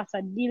person got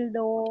a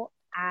dildo,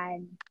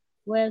 and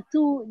well,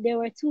 two there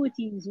were two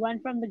teams, one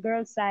from the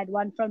girl side,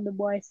 one from the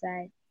boy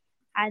side,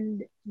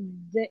 and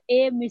the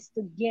aim is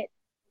to get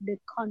the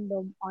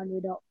condom on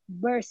without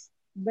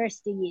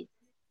bursting it.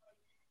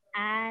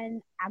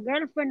 And a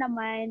girlfriend of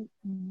mine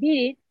did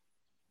it,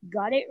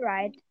 got it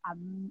right.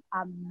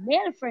 A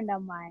male friend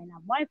of mine, a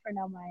boyfriend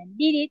of mine,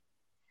 did it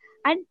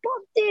and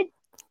popped it,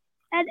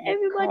 and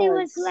everybody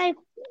was Because like,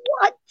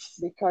 "What?"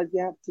 because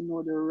you have to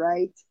know the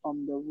right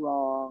from the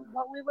wrong.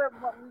 But we were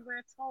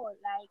told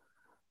like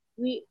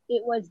we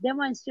it was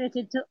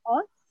demonstrated to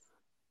us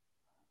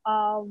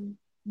um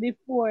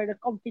before the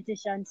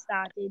competition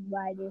started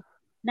by the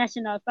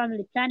National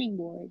Family Planning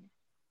Board,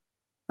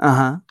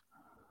 Uh-huh.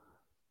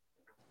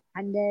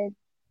 and then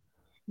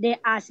they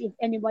asked if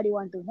anybody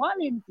want to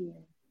volunteer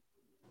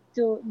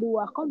to do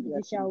a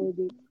competition Exactly. with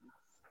it.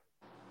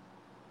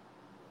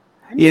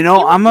 I You mean, know,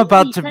 it was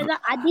easy because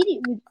I did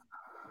it with.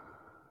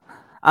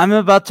 I'm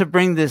about to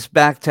bring this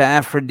back to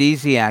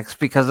aphrodisiacs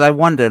because I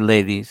wonder,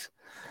 ladies,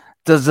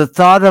 does the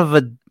thought of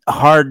a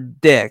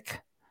hard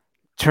dick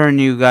turn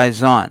you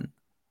guys on?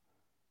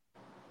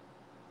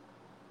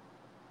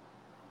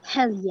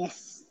 Hell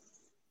yes,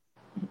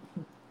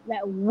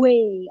 like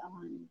way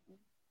on.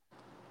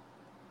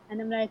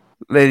 And I'm like,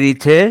 Lady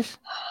Tish?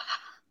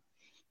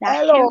 that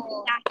heavy,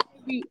 Hello. that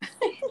heavy,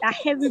 that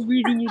heavy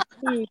breathing you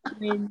take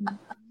when.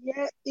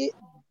 Yeah, it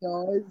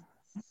does.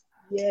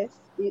 Yes,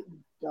 it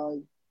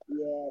does.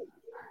 Yeah.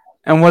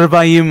 And what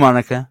about you,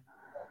 Monica?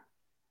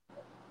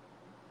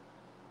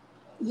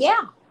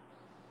 Yeah.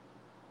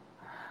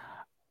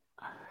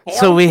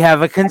 So Hell we yeah.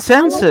 have a That's How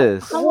cool. about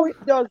consensus. how Who about it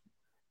does?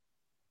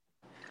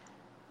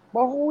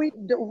 But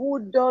who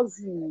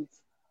doesn't?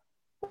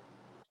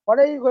 What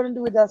are you gonna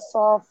do with a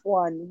soft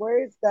one?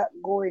 Where is that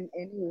going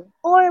anyway?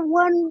 or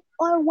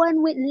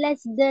one with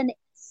less than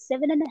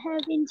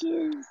 7.5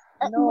 inches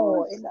at No,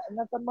 most?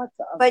 not a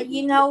matter of But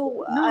you inches.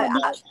 know, No,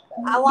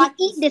 I the like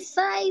the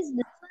size.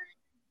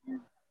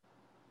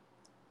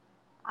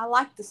 I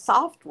like the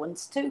soft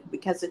ones too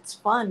because it's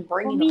fun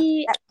For bringing them to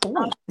me, that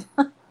point.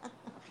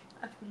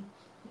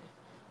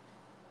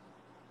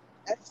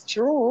 That's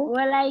true.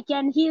 well, I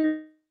can heal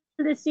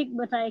the sick,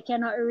 but I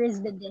cannot erase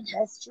the dead.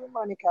 That's true,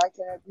 Monica. I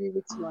can agree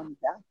with you on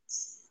that.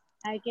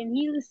 I can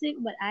heal the sick,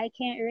 but I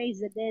can't erase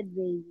the dead,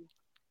 baby.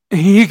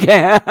 You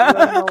You have can. to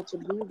learn how to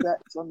do that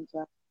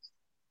sometimes.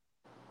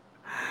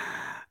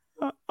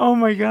 Oh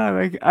my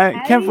God! I I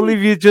can't really,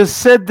 believe you just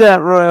said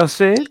that, Royal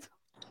Shade.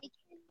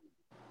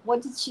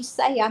 What did she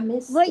say? I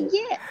missed but it.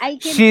 yeah,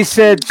 She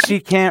said she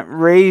can't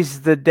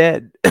raise the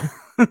dead.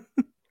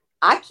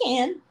 I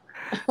can.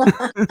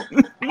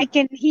 I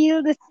can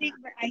heal the sick,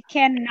 but I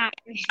cannot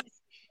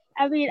raise.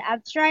 I mean,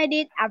 I've tried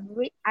it.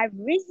 I've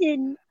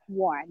risen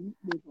one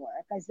before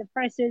because the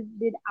person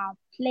did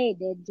played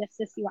it just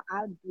to see what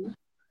I'll do,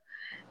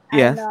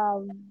 and Yes.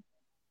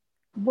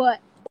 but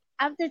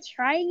after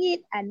trying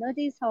it, I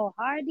noticed how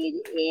hard it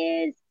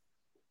is.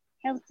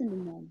 Hell to the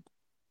no.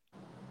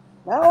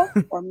 Well,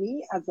 for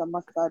me, as a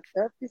massage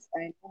therapist,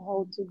 I know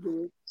how to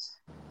do it.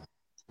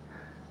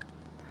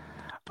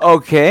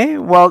 Okay.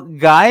 Well,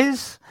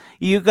 guys,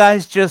 you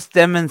guys just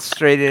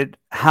demonstrated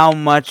how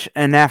much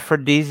an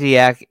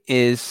aphrodisiac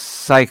is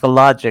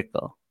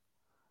psychological.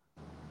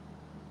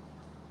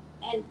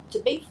 And to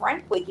be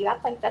frank with you, I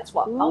think that's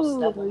what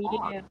most Ooh, of them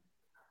are. yeah.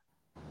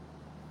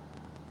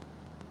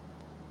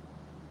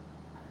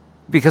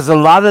 Because a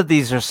lot of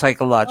these are Oh,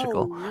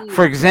 psychological.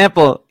 For yeah.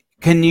 example,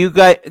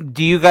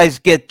 do you guys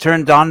get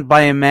turned on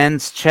by a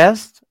man's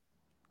chest?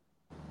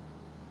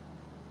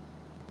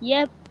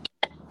 Yep.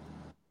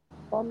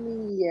 For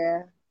me,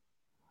 yeah.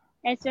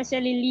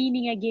 Especially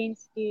leaning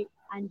against it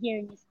and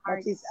hearing his But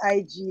heart. his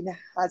hygiene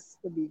has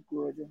to be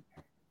good.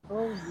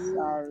 Oh,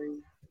 yeah. Sorry.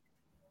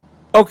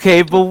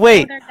 Okay, His but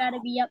wait. powder gotta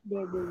be up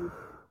there, baby.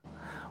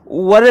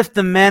 What if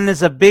the man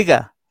is a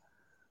bigger?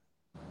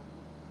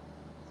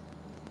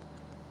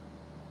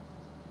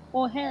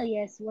 Oh, hell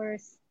yes,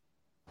 worse.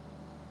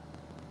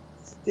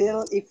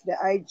 Still, if the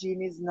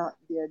hygiene is not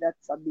there,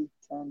 that's a big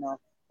turn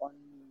off on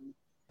me.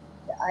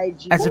 The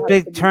That's hygiene a Who,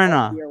 has to big be turn up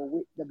on. there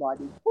with the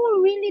body.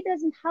 who really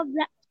doesn't have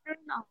that turn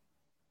off?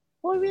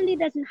 Who really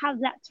doesn't have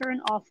that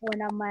turn off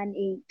when a man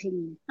ain't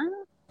clean?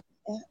 Huh?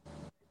 Eh,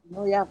 you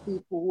know, you have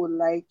people who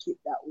like it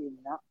that way,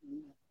 not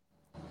me.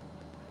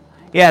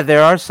 Yeah,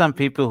 there are some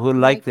people who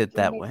Like liked it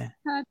when that it's way.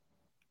 touched.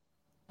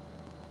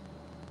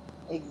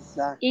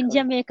 In Exactly.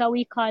 Jamaica,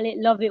 we call it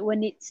love it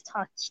when it's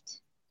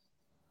touched.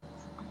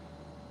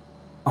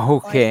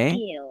 Or Okay.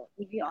 skill,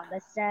 if you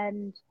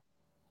understand.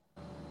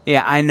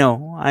 Yeah, I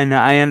know. I know.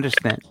 I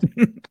understand.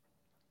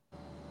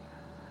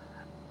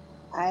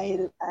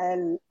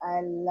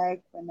 I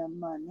like when a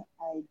man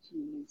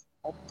hygiene is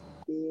up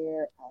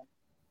there and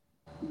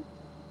it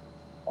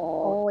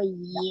all Oh,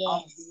 the yes.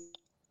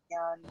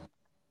 ambience.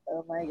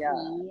 Oh my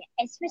God. Yeah,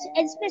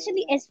 And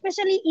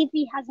especially if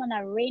he has on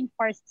a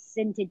rainforest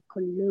scented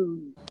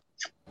cologne.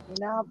 you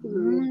know, happy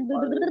Mm.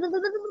 rainforest.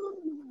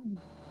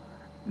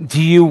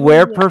 Do you Oh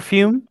wear yeah,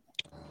 perfume?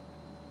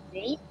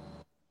 see,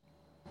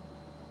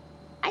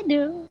 I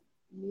do.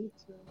 Me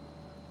too.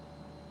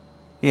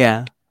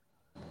 Yeah.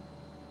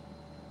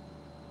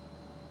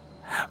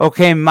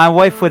 Okay, my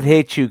wife would Um,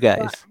 hate you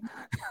but guys.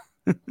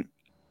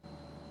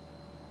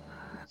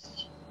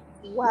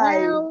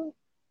 Why? well,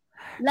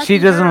 She lucky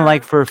doesn't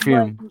like her.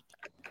 But perfume.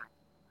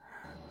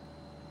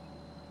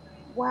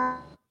 Why?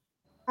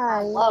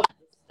 I love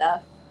this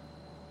stuff.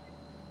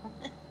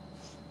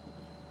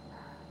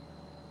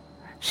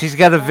 She's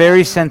got a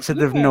very Why?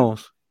 sensitive yeah,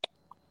 nose.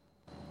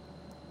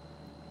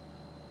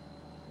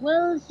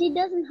 well, she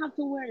doesn't have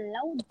to wear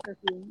loud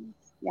perfumes.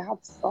 You have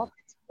soft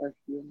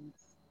perfumes.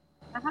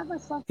 I have a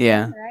soft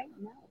one Yeah. right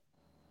now,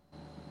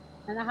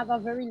 and I have a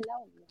very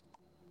loud one.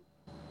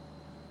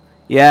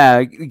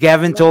 Yeah, I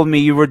Gavin love told me both.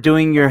 you were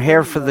doing your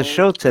hair Mine for the loud.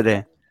 show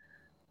today.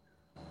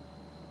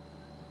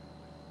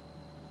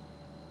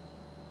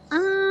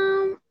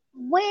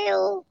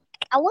 Well,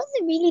 I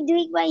wasn't really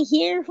doing my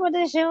hair for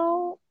the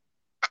show.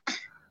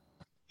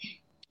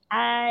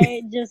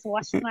 I just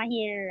washed my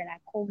hair and I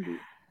combed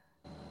it.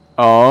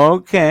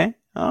 Okay.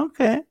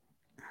 Okay.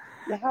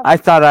 You have I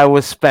thought I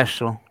was soft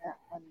special.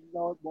 and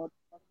loud, but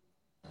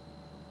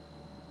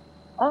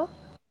huh?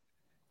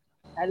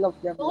 I love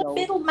them Well, if loud.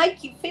 it'll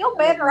make you feel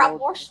I love better, I've loud.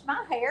 washed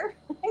my hair.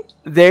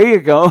 There you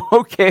go.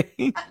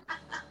 Okay.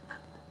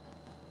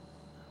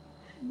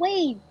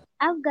 Wait,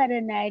 I've got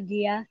an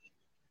idea.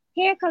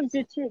 Here comes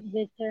the trick,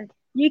 Victor.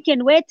 You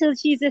can wait till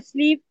she's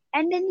asleep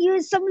and then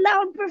use some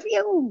loud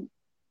perfume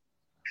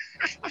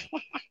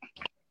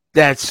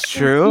That's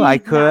since true. I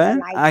she's not a could.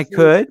 light I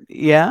sleeper. could.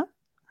 Yeah,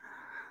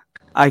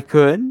 I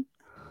could.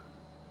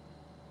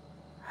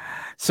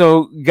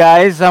 So,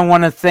 guys, I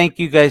want to thank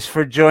you guys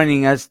for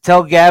joining us.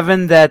 Tell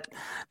Gavin that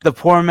the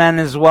poor man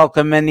is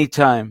welcome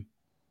anytime.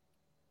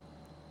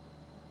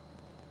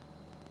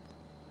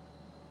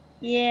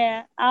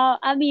 Yeah,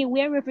 I mean,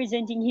 we're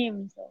representing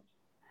him, so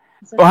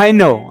it's Oh,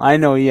 okay, man. I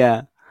know,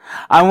 yeah.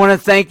 I want to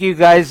thank you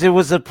guys. It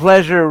was a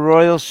pleasure,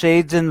 Royal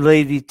Shades and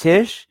Lady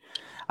Tish.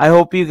 I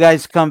hope you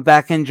guys come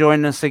back and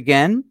join us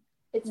again.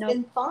 It's Nope.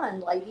 been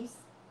fun, ladies.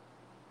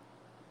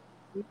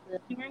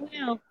 Here we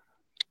go.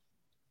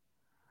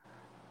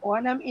 Oh,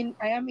 and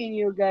I am in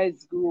your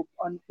guys group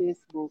on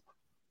Facebook.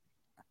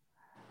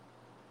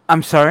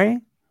 I'm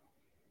sorry.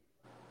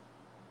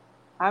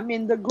 I'm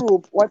in the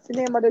group. What's the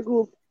name of the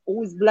group?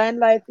 Whose blind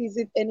life is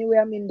it? Anyway,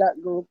 I'm in that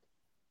group.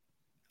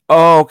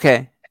 Oh,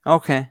 okay.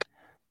 Okay.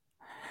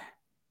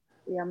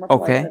 Yeah, I'm a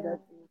part Okay. of that.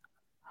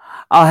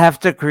 I'll have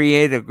to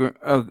create a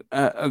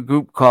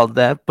group called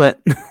that,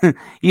 but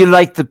you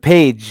like the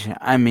page,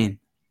 I mean.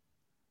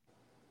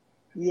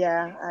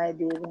 Yeah, I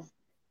did.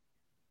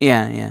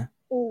 Yeah, yeah.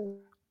 Oh,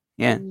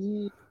 Yeah.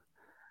 yeah.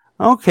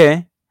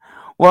 Okay.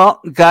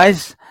 Well,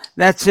 guys,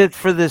 that's it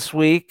for this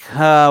week.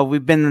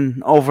 We've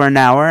been over an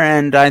hour,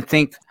 and I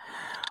think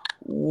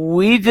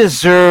we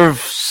deserve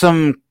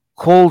some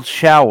cold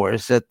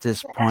showers at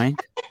this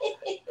point.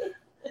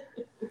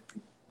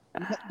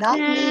 Not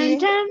Dun, me.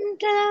 dun,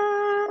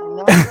 dun.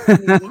 Not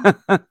me.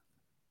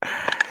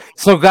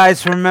 So,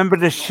 guys, remember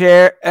to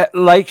share,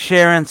 like,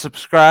 share, and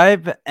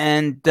subscribe,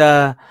 and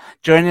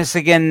join us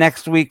again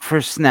next week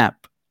for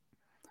Snap.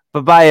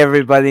 Bye bye,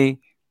 everybody.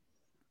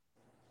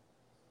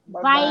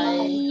 Bye bye.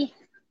 Bye.